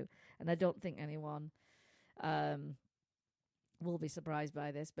honest with you. And I don't think anyone will be surprised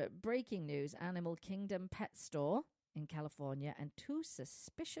by this. But breaking news, Animal Kingdom Pet Store in California and 2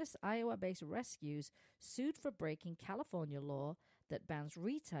 suspicious Iowa-based rescues sued for breaking California law that bans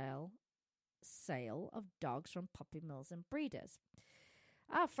retail sale of dogs from puppy mills and breeders.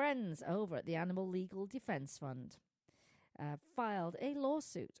 Our friends over at the Animal Legal Defense Fund filed a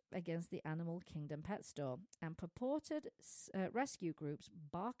lawsuit against the Animal Kingdom Pet Store and purported rescue groups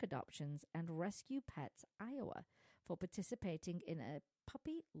Bark Adoptions and Rescue Pets Iowa for participating in a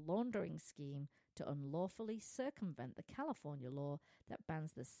puppy laundering scheme to unlawfully circumvent the California law that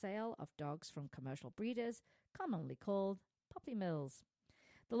bans the sale of dogs from commercial breeders, commonly called puppy mills.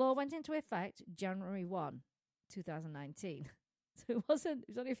 The law went into effect January 1, 2019. So it was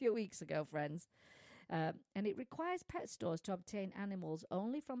only a few weeks ago, friends. And it requires pet stores to obtain animals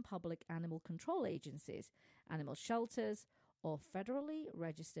only from public animal control agencies, animal shelters, or federally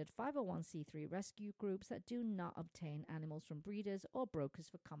registered 501c3 rescue groups that do not obtain animals from breeders or brokers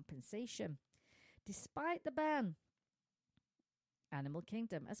for compensation. Despite the ban, Animal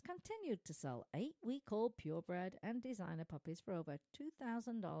Kingdom has continued to sell 8-week-old purebred and designer puppies for over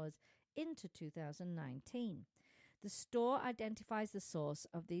 $2,000 into 2019. The store identifies the source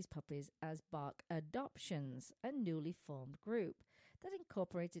of these puppies as Bark Adoptions, a newly formed group that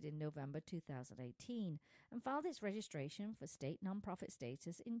incorporated in November 2018 and filed its registration for state nonprofit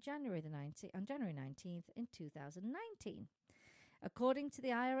status on January 19th in 2019. According to the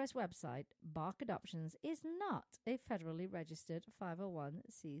IRS website, Bark Adoptions is not a federally registered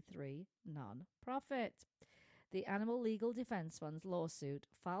 501c3 nonprofit. The Animal Legal Defense Fund's lawsuit,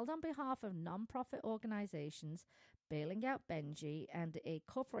 filed on behalf of nonprofit organizations Bailing Out Benji and a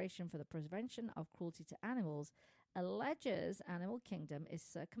Corporation for the Prevention of Cruelty to Animals, alleges Animal Kingdom is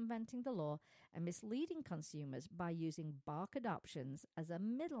circumventing the law and misleading consumers by using Bark Adoptions as a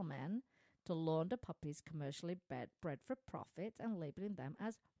middleman to launder puppies commercially bred for profit and labeling them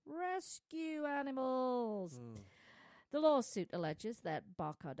as rescue animals. The lawsuit alleges that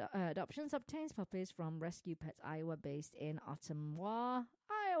Bark Adoptions obtains puppies from Rescue Pets Iowa based in Ottumwa,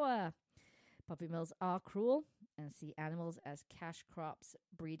 Iowa. Puppy mills are cruel and see animals as cash crops,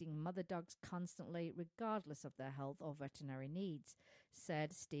 breeding mother dogs constantly regardless of their health or veterinary needs,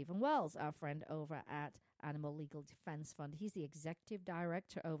 said Stephen Wells, our friend over at Animal Legal Defense Fund. He's the executive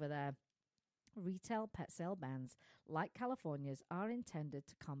director over there. Retail pet sale bans, like California's, are intended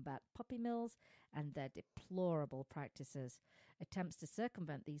to combat puppy mills and their deplorable practices. Attempts to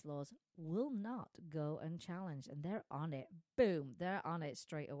circumvent these laws will not go unchallenged, and they're on it. Boom, they're on it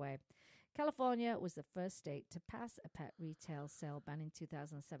straight away. California was the first state to pass a pet retail sale ban in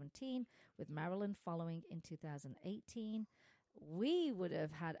 2017, with Maryland following in 2018. We would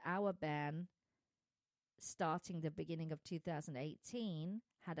have had our ban starting the beginning of 2018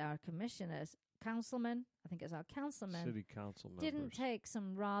 had our councilman, city council members didn't take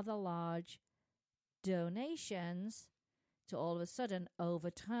some rather large donations to all of a sudden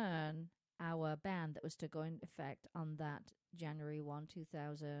overturn our ban that was to go into effect on that January 1,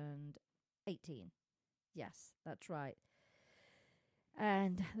 2018. Yes, that's right.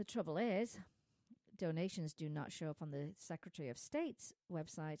 And the trouble is, donations do not show up on the Secretary of State's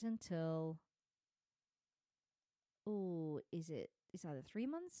website until, it's either 3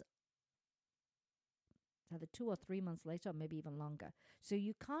 months, it's either 2 or 3 months later, or maybe even longer. So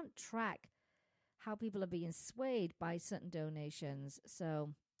you can't track how people are being swayed by certain donations.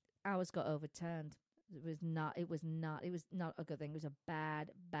 So ours got overturned. It was not a good thing. It was a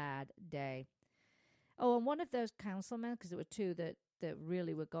bad day. Oh, and one of those councilmen, because there were two that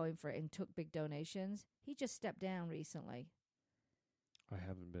really were going for it and took big donations, he just stepped down recently. I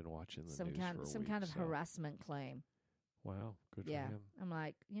haven't been watching the news for a some week, kind of harassment claim. Wow, good Yeah. for him. I'm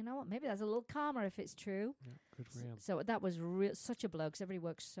like, you know what? Maybe that's a little karma if it's true. Yeah, good for him. So that was such a blow because everybody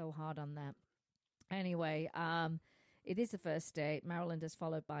works so hard on that. Anyway, it is the first state. Maryland is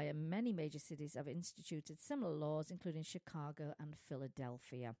followed by many major cities have instituted similar laws, including Chicago and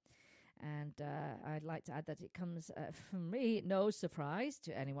Philadelphia. And I'd like to add that it comes, for me, no surprise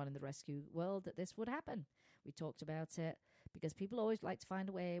to anyone in the rescue world that this would happen. We talked about it because people always like to find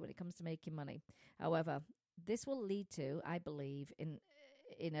a way when it comes to making money. However, this will lead to, I believe,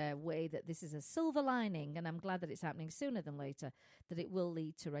 in a way that this is a silver lining, and I'm glad that it's happening sooner than later, that it will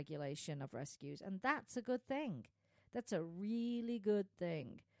lead to regulation of rescues. And that's a good thing. That's a really good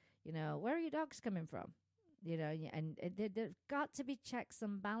thing. You know, where are your dogs coming from? You know, and there've got to be checks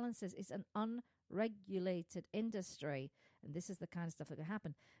and balances. It's an unregulated industry, and this is the kind of stuff that can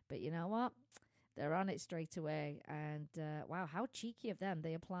happen. But you know what? They're on it straight away, and wow, how cheeky of them!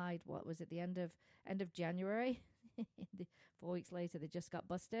 They applied. What was it? The end of January. 4 weeks later, they just got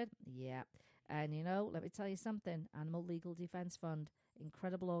busted. Yeah, and you know, let me tell you something. Animal Legal Defense Fund,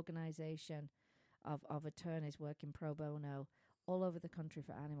 incredible organization of attorneys working pro bono all over the country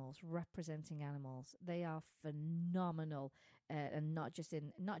for animals, representing animals. They are phenomenal, and not just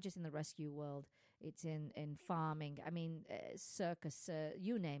in the rescue world. It's in farming. I mean, circus,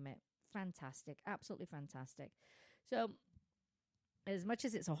 you name it. Fantastic, absolutely fantastic. So, as much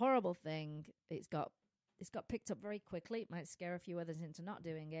as it's a horrible thing, it's got picked up very quickly. It might scare a few others into not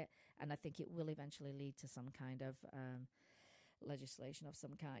doing it, and I think it will eventually lead to some kind of legislation of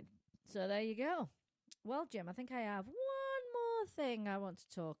some kind. So there you go. Well, Jim, I think I have one more thing I want to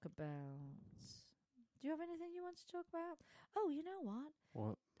talk about. Do you have anything you want to talk about? Oh, you know what?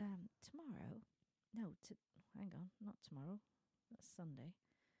 What? Tomorrow. No, hang on, not tomorrow. That's Sunday.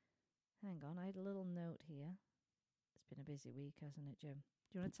 Hang on, I had a little note here. It's been a busy week, hasn't it, Jim?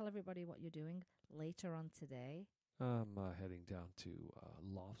 Do you want to tell everybody what you're doing later on today? I'm heading down to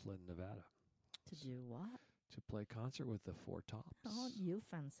Laughlin, Nevada. To do what? To play concert with the Four Tops. Oh, you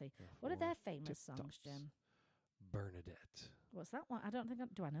fancy. What are their famous songs, Jim? Bernadette. What's that one? I don't think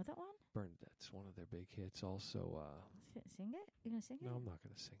do I know that one? Bernadette's one of their big hits. Also, sing it? You going to sing it? no, I'm not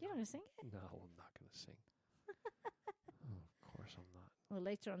going to sing. You're not going to sing it? No, I'm not going to sing. Oh, of course I'm not. Well,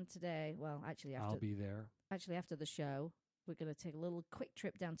 later on today, actually I'll be there. Actually, after the show, we're going to take a little quick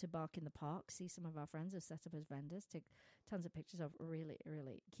trip down to Bark in the Park, see some of our friends who set up as vendors, take tons of pictures of really,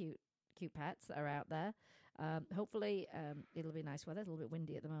 really cute pets that are out there. Hopefully, it'll be nice weather. It's a little bit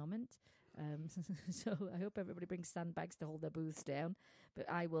windy at the moment. So I hope everybody brings sandbags to hold their booths down. But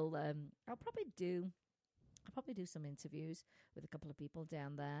I will, I'll probably do some interviews with a couple of people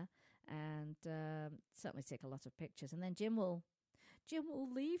down there, and certainly take a lot of pictures. And then Jim will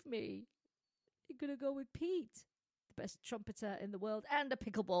leave me. You're going to go with Pete, the best trumpeter in the world and a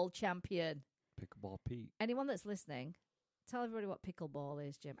pickleball champion. Pickleball Pete. Anyone that's listening, tell everybody what pickleball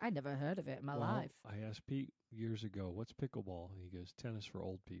is, Jim. I never heard of it in my life. I asked Pete years ago, what's pickleball? And he goes, tennis for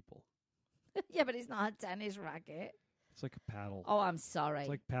old people. Yeah, but it's not a tennis racket. It's like a paddle. Oh, I'm sorry. It's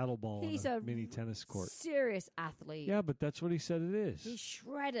like paddleball He's on a a mini tennis court. Serious athlete. Yeah, but that's what he said it is. He's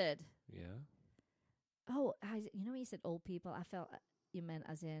shredded. Yeah. Oh, you know when you said old people, I felt you meant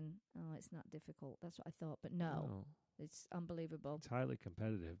as in, oh, it's not difficult. That's what I thought. But no. It's unbelievable. It's highly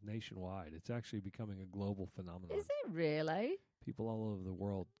competitive nationwide. It's actually becoming a global phenomenon. Is it really? People all over the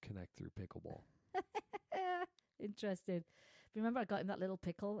world connect through pickleball. Interesting. Remember I got him that little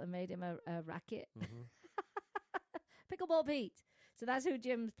pickle and made him a racket? Mm-hmm. Pickleball Pete. So that's who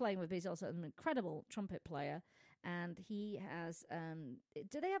Jim's playing with. He's also an incredible trumpet player. And he has...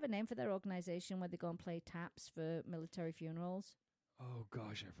 do they have a name for their organization where they go and play taps for military funerals? Oh,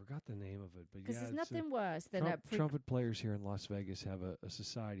 gosh, I forgot the name of it. Because there's nothing worse than trumpet players here in Las Vegas have a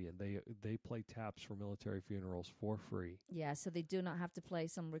society, and they play taps for military funerals for free. Yeah, so they do not have to play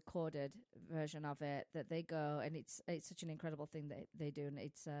some recorded version of it, that they go, and it's such an incredible thing that they do, and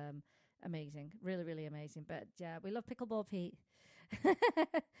it's amazing, really, really amazing. But yeah, we love Pickleball Pete.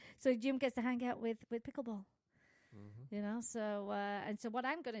 So Jim gets to hang out with Pickleball. Mm-hmm. You know, so and so what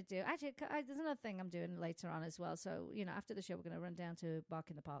I'm going to do, actually, there's another thing I'm doing later on as well. So, you know, after the show, we're going to run down to Bark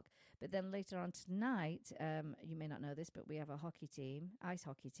in the Park. But then later on tonight, you may not know this, but we have a ice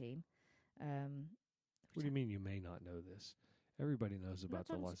hockey team. What do you mean you may not know this? Everybody knows about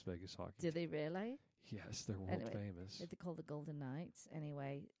the Las Vegas hockey team. Do they really? Yes, they're world famous. They're called the Golden Knights.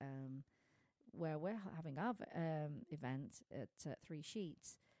 Anyway, where we're having our event at 3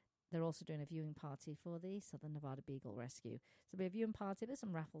 Sheets. They're also doing a viewing party for the Southern Nevada Beagle Rescue. So there'll be a viewing party. There's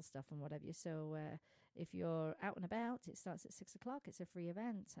some raffle stuff and whatever. So if you're out and about, it starts at 6 o'clock. It's a free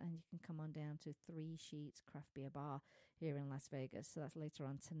event. And you can come on down to 3 Sheets Craft Beer Bar here in Las Vegas. So that's later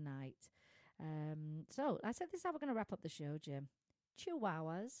on tonight. So I said this is how we're going to wrap up the show, Jim.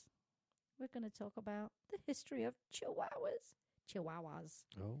 Chihuahuas. We're going to talk about the history of Chihuahuas. Chihuahuas.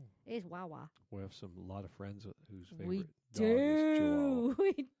 Oh. It's Wawa. We have a lot of friends whose favorite We dog is Chihuahua.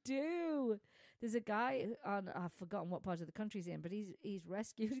 We do. There's a guy on, I've forgotten what part of the country he's in, but he's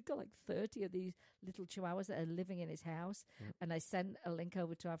rescued. He's got like 30 of these little chihuahuas that are living in his house. Yep. And I sent a link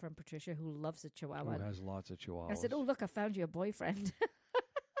over to our friend Patricia, who loves a chihuahua. Who has lots of chihuahuas. I said, oh, look, I found you a boyfriend.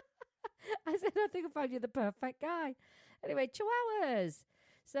 I said, I think I found you the perfect guy. Anyway, Chihuahuas.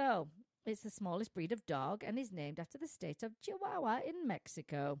 So it's the smallest breed of dog and is named after the state of Chihuahua in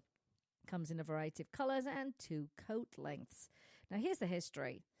Mexico. Comes in a variety of colors and 2 coat lengths. Now, here's the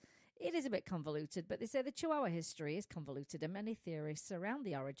history. It is a bit convoluted, but they say the Chihuahua history is convoluted and many theories surround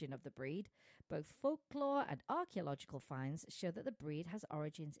the origin of the breed. Both folklore and archaeological finds show that the breed has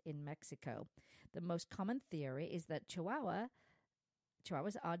origins in Mexico. The most common theory is that Chihuahuas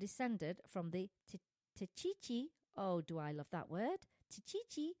are descended from the Tichichi. Oh, do I love that word?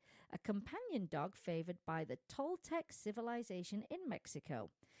 Tichichi, a companion dog favored by the Toltec civilization in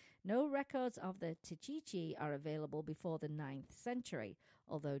Mexico. No records of the Tichichi are available before the 9th century,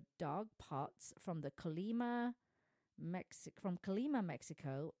 although dog parts from the Colima,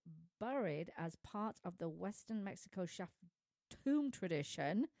 Mexico, buried as part of the Western Mexico shaft tomb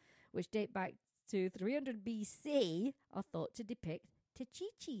tradition, which date back to 300 BC, are thought to depict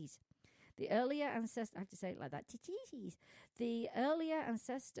Tichichis. The earlier ancestors, I have to say it like that, Tichichis. The earlier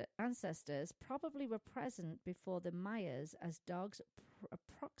ancestors probably were present before the Mayas, as dogs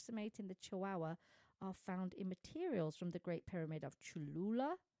approximating the Chihuahua are found in materials from the Great Pyramid of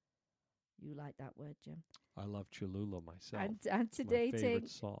Cholula. You like that word, Jim? I love Cholula myself. Antedating, my favorite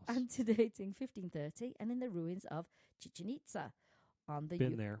sauce. Antedating 1530, and in the ruins of Chichen Itza on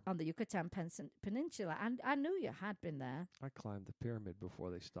the on the Yucatan Peninsula. And I knew you had been there. I climbed the pyramid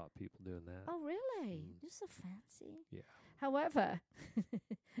before they stopped people doing that. Oh, really? You're so fancy. Yeah. However,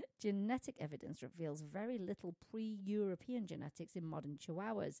 genetic evidence reveals very little pre-European genetics in modern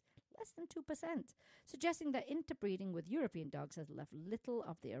Chihuahuas, less than 2%, suggesting that interbreeding with European dogs has left little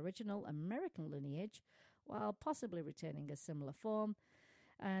of the original American lineage, while possibly retaining a similar form.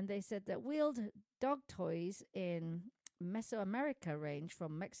 And they said that wheeled dog toys in Mesoamerica range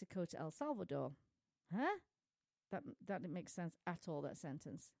from Mexico to El Salvador. Huh? That didn't make sense at all, that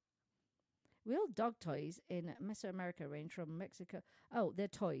sentence. Wheeled dog toys in Mesoamerica range from Mexico. Oh, they're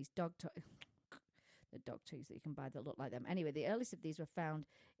toys, dog toys. The dog toys that you can buy that look like them. Anyway, the earliest of these were found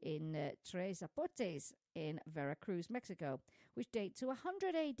in Tres Zapotes in Veracruz, Mexico, which date to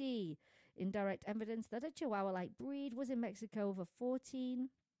 100 AD. Indirect evidence that a Chihuahua-like breed was in Mexico over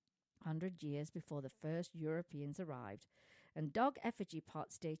 1,400 years before the first Europeans arrived. And dog effigy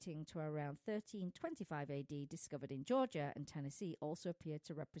pots dating to around 1325 AD discovered in Georgia and Tennessee also appeared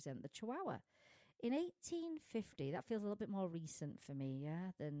to represent the Chihuahua. In 1850, that feels a little bit more recent for me,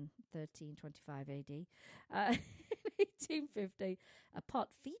 than 1325 AD. In 1850, a pot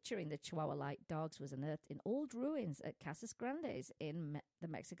featuring the Chihuahua-like dogs was unearthed in old ruins at Casas Grandes in the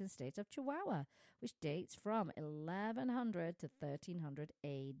Mexican state of Chihuahua, which dates from 1100 to 1300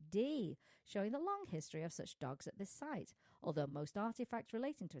 AD, showing the long history of such dogs at this site, although most artifacts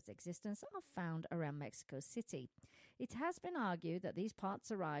relating to its existence are found around Mexico City. It has been argued that these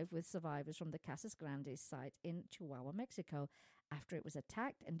parts arrived with survivors from the Casas Grandes site in Chihuahua, Mexico, after it was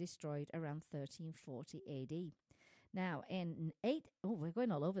attacked and destroyed around 1340 AD. Now, we're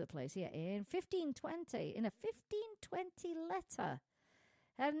going all over the place here. In 1520, in a 1520 letter,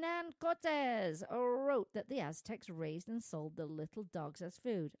 Hernan Cortes wrote that the Aztecs raised and sold the little dogs as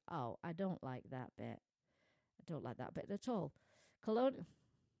food. Oh, I don't like that bit. I don't like that bit at all. How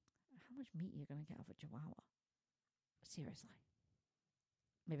much meat are you going to get off a Chihuahua? Seriously.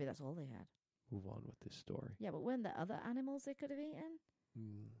 Maybe that's all they had. Move on with this story. Yeah, but weren't there other animals they could have eaten?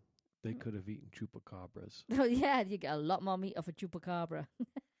 They could have eaten chupacabras. Oh, yeah, you get a lot more meat off a chupacabra.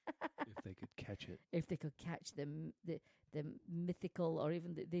 If they could catch it. If they could catch the mythical, or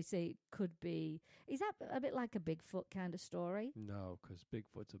even they say it could be. Is that a bit like a Bigfoot kind of story? No, because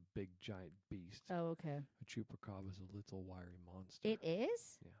Bigfoot's a big, giant beast. Oh, okay. A chupacabra's a little wiry monster. It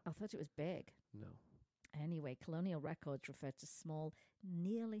is? Yeah. I thought it was big. No. Anyway, colonial records refer to small,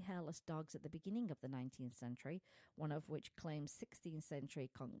 nearly hairless dogs at the beginning of the 19th century, one of which claims 16th century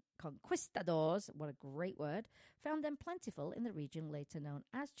conquistadors, what a great word, found them plentiful in the region later known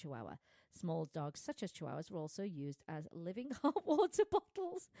as Chihuahua. Small dogs such as Chihuahuas were also used as living hot water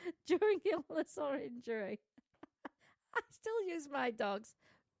bottles during illness or injury. I still use my dogs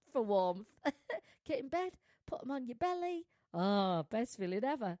for warmth. Get in bed, put them on your belly. Oh, best feeling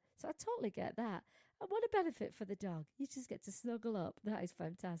ever. So I totally get that. And what a benefit for the dog. You just get to snuggle up. That is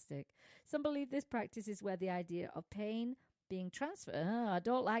fantastic. Some believe this practice is where the idea of pain being transferred. I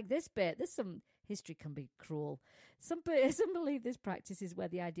don't like this bit. There's some history can be cruel. Some believe this practice is where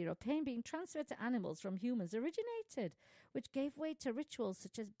the idea of pain being transferred to animals from humans originated, which gave way to rituals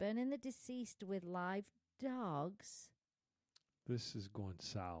such as burning the deceased with live dogs. This is going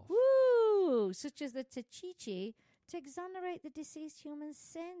south. Woo! Such as the Tachichi to exonerate the deceased human's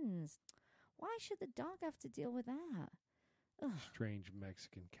sins. Why should the dog have to deal with that? Ugh. Strange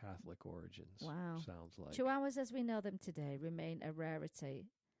Mexican Catholic origins. Wow. Sounds like. Chihuahuas as we know them today remained a rarity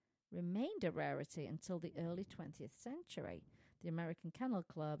until the early 20th century. The American Kennel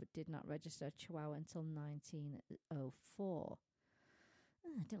Club did not register a Chihuahua until 1904.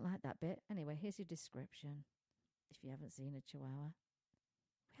 I didn't like that bit. Anyway, here's your description. If you haven't seen a Chihuahua.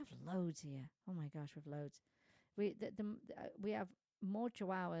 We have loads here. Oh my gosh, we have loads. We have more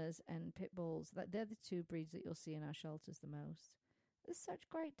Chihuahuas and Pit Bulls. They're the two breeds that you'll see in our shelters the most. They're such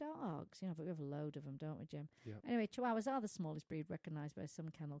great dogs. But we have a load of them, don't we, Jim? Yep. Anyway, Chihuahuas are the smallest breed recognised by some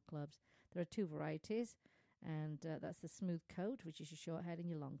kennel clubs. There are two varieties, and that's the smooth coat, which is your short head, and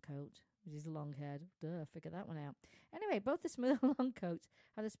your long coat, which is long head. Duh, figure that one out. Anyway, both the smooth and long coats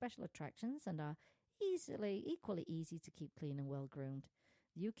have their special attractions and are equally easy to keep clean and well groomed.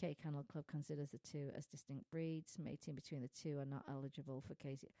 The UK Kennel Club considers the two as distinct breeds. Mating between the two are not eligible for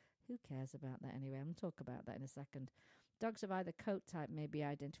case. Who cares about that anyway? I'm going to talk about that in a second. Dogs of either coat type may be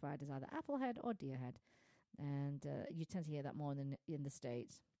identified as either applehead or deerhead. And you tend to hear that more in the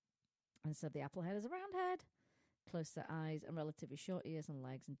States. And so the applehead is a round head, close-set eyes, and relatively short ears and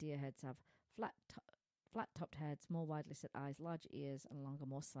legs. And deerheads have flat-topped heads, more widely set eyes, large ears, and longer,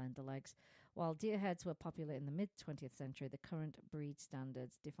 more slender legs. While deerheads were popular in the mid-20th century, the current breed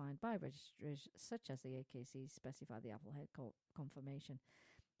standards defined by registries such as the AKC specify the applehead conformation.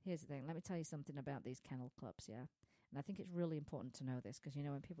 Here's the thing. Let me tell you something about these kennel clubs, yeah? And I think it's really important to know this because,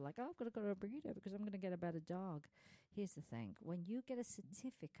 when people are like, I've got to go to a breeder because I'm going to get a better dog. Here's the thing. When you get a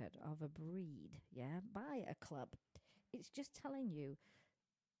certificate of a breed, yeah, by a club, it's just telling you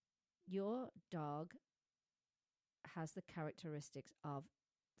your dog has the characteristics of,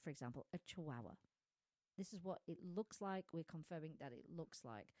 for example, a Chihuahua. This is what it looks like. We're confirming that it looks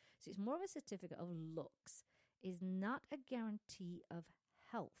like. So it's more of a certificate of looks. Is not a guarantee of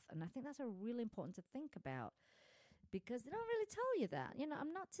health. And I think that's a really important to think about because they don't really tell you that.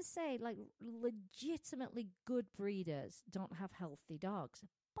 I'm not to say like legitimately good breeders don't have healthy dogs,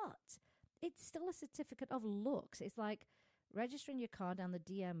 but it's still a certificate of looks. It's like registering your car down the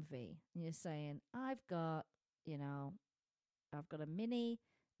DMV and you're saying, I've got a Mini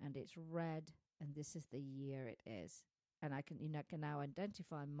and it's red and this is the year it is. And I can now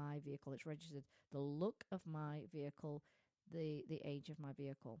identify my vehicle. It's registered, the look of my vehicle, the age of my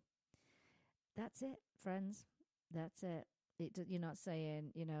vehicle. That's it, friends. That's it. You're not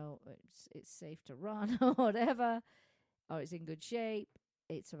saying, it's safe to run or whatever, or it's in good shape.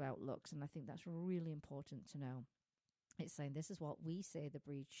 It's about looks. And I think that's really important to know. It's saying this is what we say the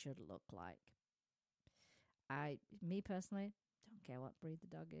breed should look like. Me personally, don't care what breed the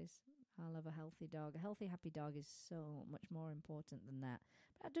dog is. I love a healthy dog. A healthy, happy dog is so much more important than that.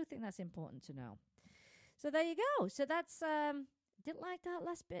 But I do think that's important to know. So there you go. So that's, didn't like that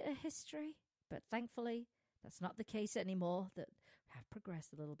last bit of history, but thankfully that's not the case anymore. That have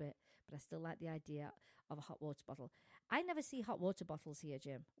progressed a little bit, but I still like the idea of a hot water bottle. I never see hot water bottles here,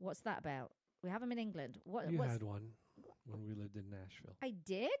 Jim. What's that about? We have them in England. You had one when we lived in Nashville. I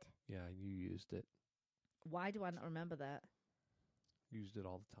did? Yeah, and you used it. Why do I not remember that? Used it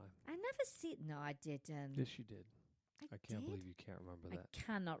all the time. I never see it. No, I didn't. Yes, you did. I can't did? believe you can't remember that.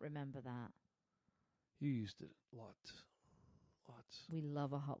 I cannot remember that. You used it lots. We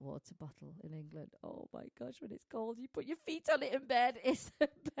love a hot water bottle in England. Oh my gosh, when it's cold, you put your feet on it in bed. It's the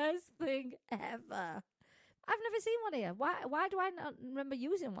best thing ever. I've never seen one here. Why do I not remember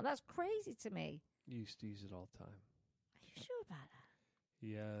using one? That's crazy to me. You used to use it all the time. Are you sure about that?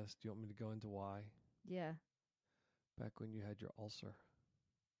 Yes. Do you want me to go into why? Yeah. Back when you had your ulcer.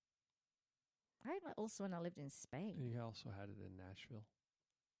 I had my ulcer when I lived in Spain. And you also had it in Nashville.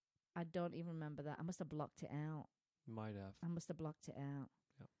 I don't even remember that. I must have blocked it out. Might have. I must have blocked it out.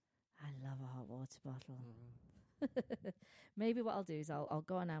 Yep. I love a hot water bottle. Mm-hmm. Maybe what I'll do is I'll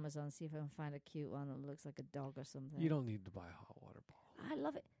go on Amazon, see if I can find a cute one that looks like a dog or something. You don't need to buy a hot water bottle. I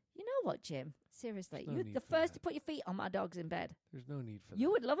love it. You know what, Jim? Seriously, No you're need the for first that. to put your feet on my dogs in bed. There's no need for that. You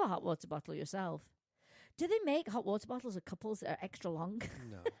would love a hot water bottle yourself. Do they make hot water bottles of couples that are extra long?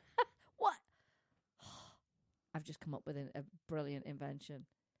 No. What? I've just come up with a brilliant invention.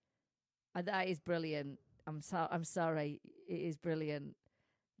 That is brilliant. I'm sorry. It is brilliant.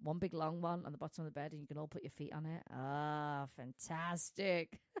 one big long one on the bottom of the bed, and you can all put your feet on it. Ah,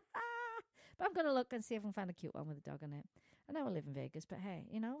 fantastic. But I'm going to look and see if I can find a cute one with a dog on it. I know I live in Vegas, but hey,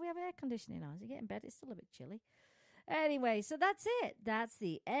 you know, we have air conditioning on. So you get in bed, it's still a bit chilly. Anyway, so that's it. That's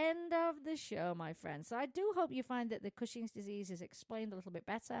the end of the show, my friends. So I do hope you find that the Cushing's disease is explained a little bit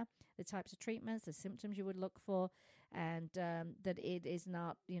better, the types of treatments, the symptoms you would look for, and that it is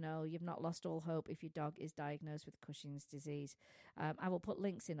not, you know, you've not lost all hope if your dog is diagnosed with Cushing's disease. I will put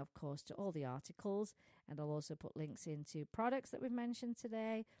links in, of course, to all the articles, and I'll also put links into products that we've mentioned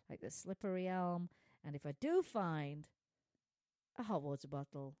today, like the Slippery Elm. And if I do find a hot water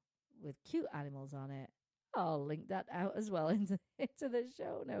bottle with cute animals on it, I'll link that out as well into the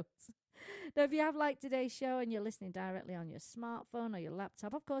show notes. Now, if you have liked today's show and you're listening directly on your smartphone or your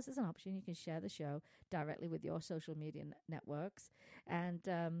laptop, of course, there's an option. You can share the show directly with your social media networks. And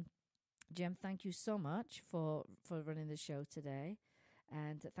Jim, thank you so much for running the show today.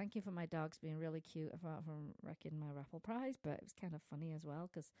 And thank you for my dogs being really cute, apart from wrecking my raffle prize. But it was kind of funny as well,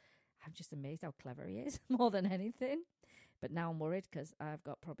 because I'm just amazed how clever he is, more than anything. But now I'm worried because I've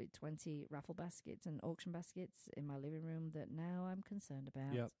got probably 20 raffle baskets and auction baskets in my living room that now I'm concerned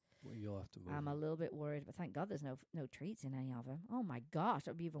about. Yep. Well, you'll have to move. I'm a little bit worried, but thank God there's no treats in any of them. Oh, my gosh,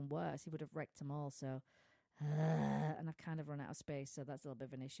 that would be even worse. He would have wrecked them all. So, and I've kind of run out of space, so that's a little bit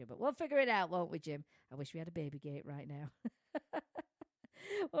of an issue. But we'll figure it out, won't we, Jim? I wish we had a baby gate right now.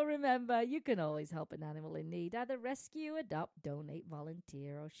 Well, remember, you can always help an animal in need. Either rescue, adopt, donate,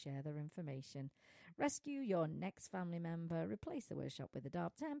 volunteer, or share their information. Rescue your next family member, replace the word shop with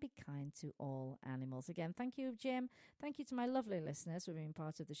adopt, and be kind to all animals. Again, thank you, Jim. Thank you to my lovely listeners for being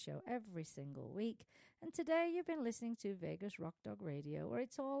part of the show every single week. And today you've been listening to Vegas Rock Dog Radio, where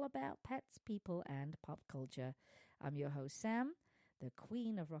it's all about pets, people, and pop culture. I'm your host, Sam, the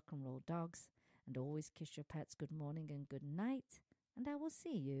queen of rock and roll dogs. And always kiss your pets good morning and good night. And I will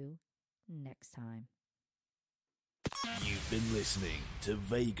see you next time. You've been listening to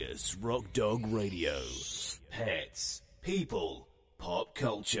Vegas Rock Dog Radio. Pets, people, pop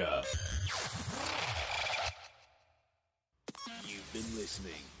culture. You've been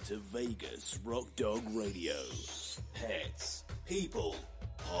listening to Vegas Rock Dog Radio. Pets, people,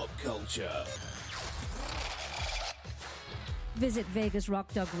 pop culture. Visit Vegas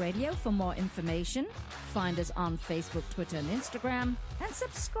Rock Dog Radio for more information. Find us on Facebook, Twitter, and Instagram. And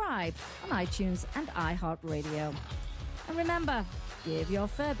subscribe on iTunes and iHeartRadio. And remember, give your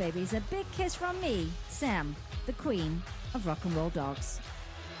fur babies a big kiss from me, Sam, the queen of rock and roll dogs.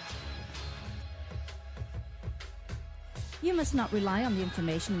 You must not rely on the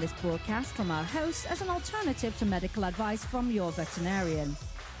information in this broadcast from our host as an alternative to medical advice from your veterinarian.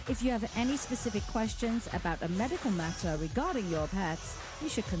 If you have any specific questions about a medical matter regarding your pets, you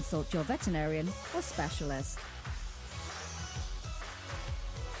should consult your veterinarian or specialist.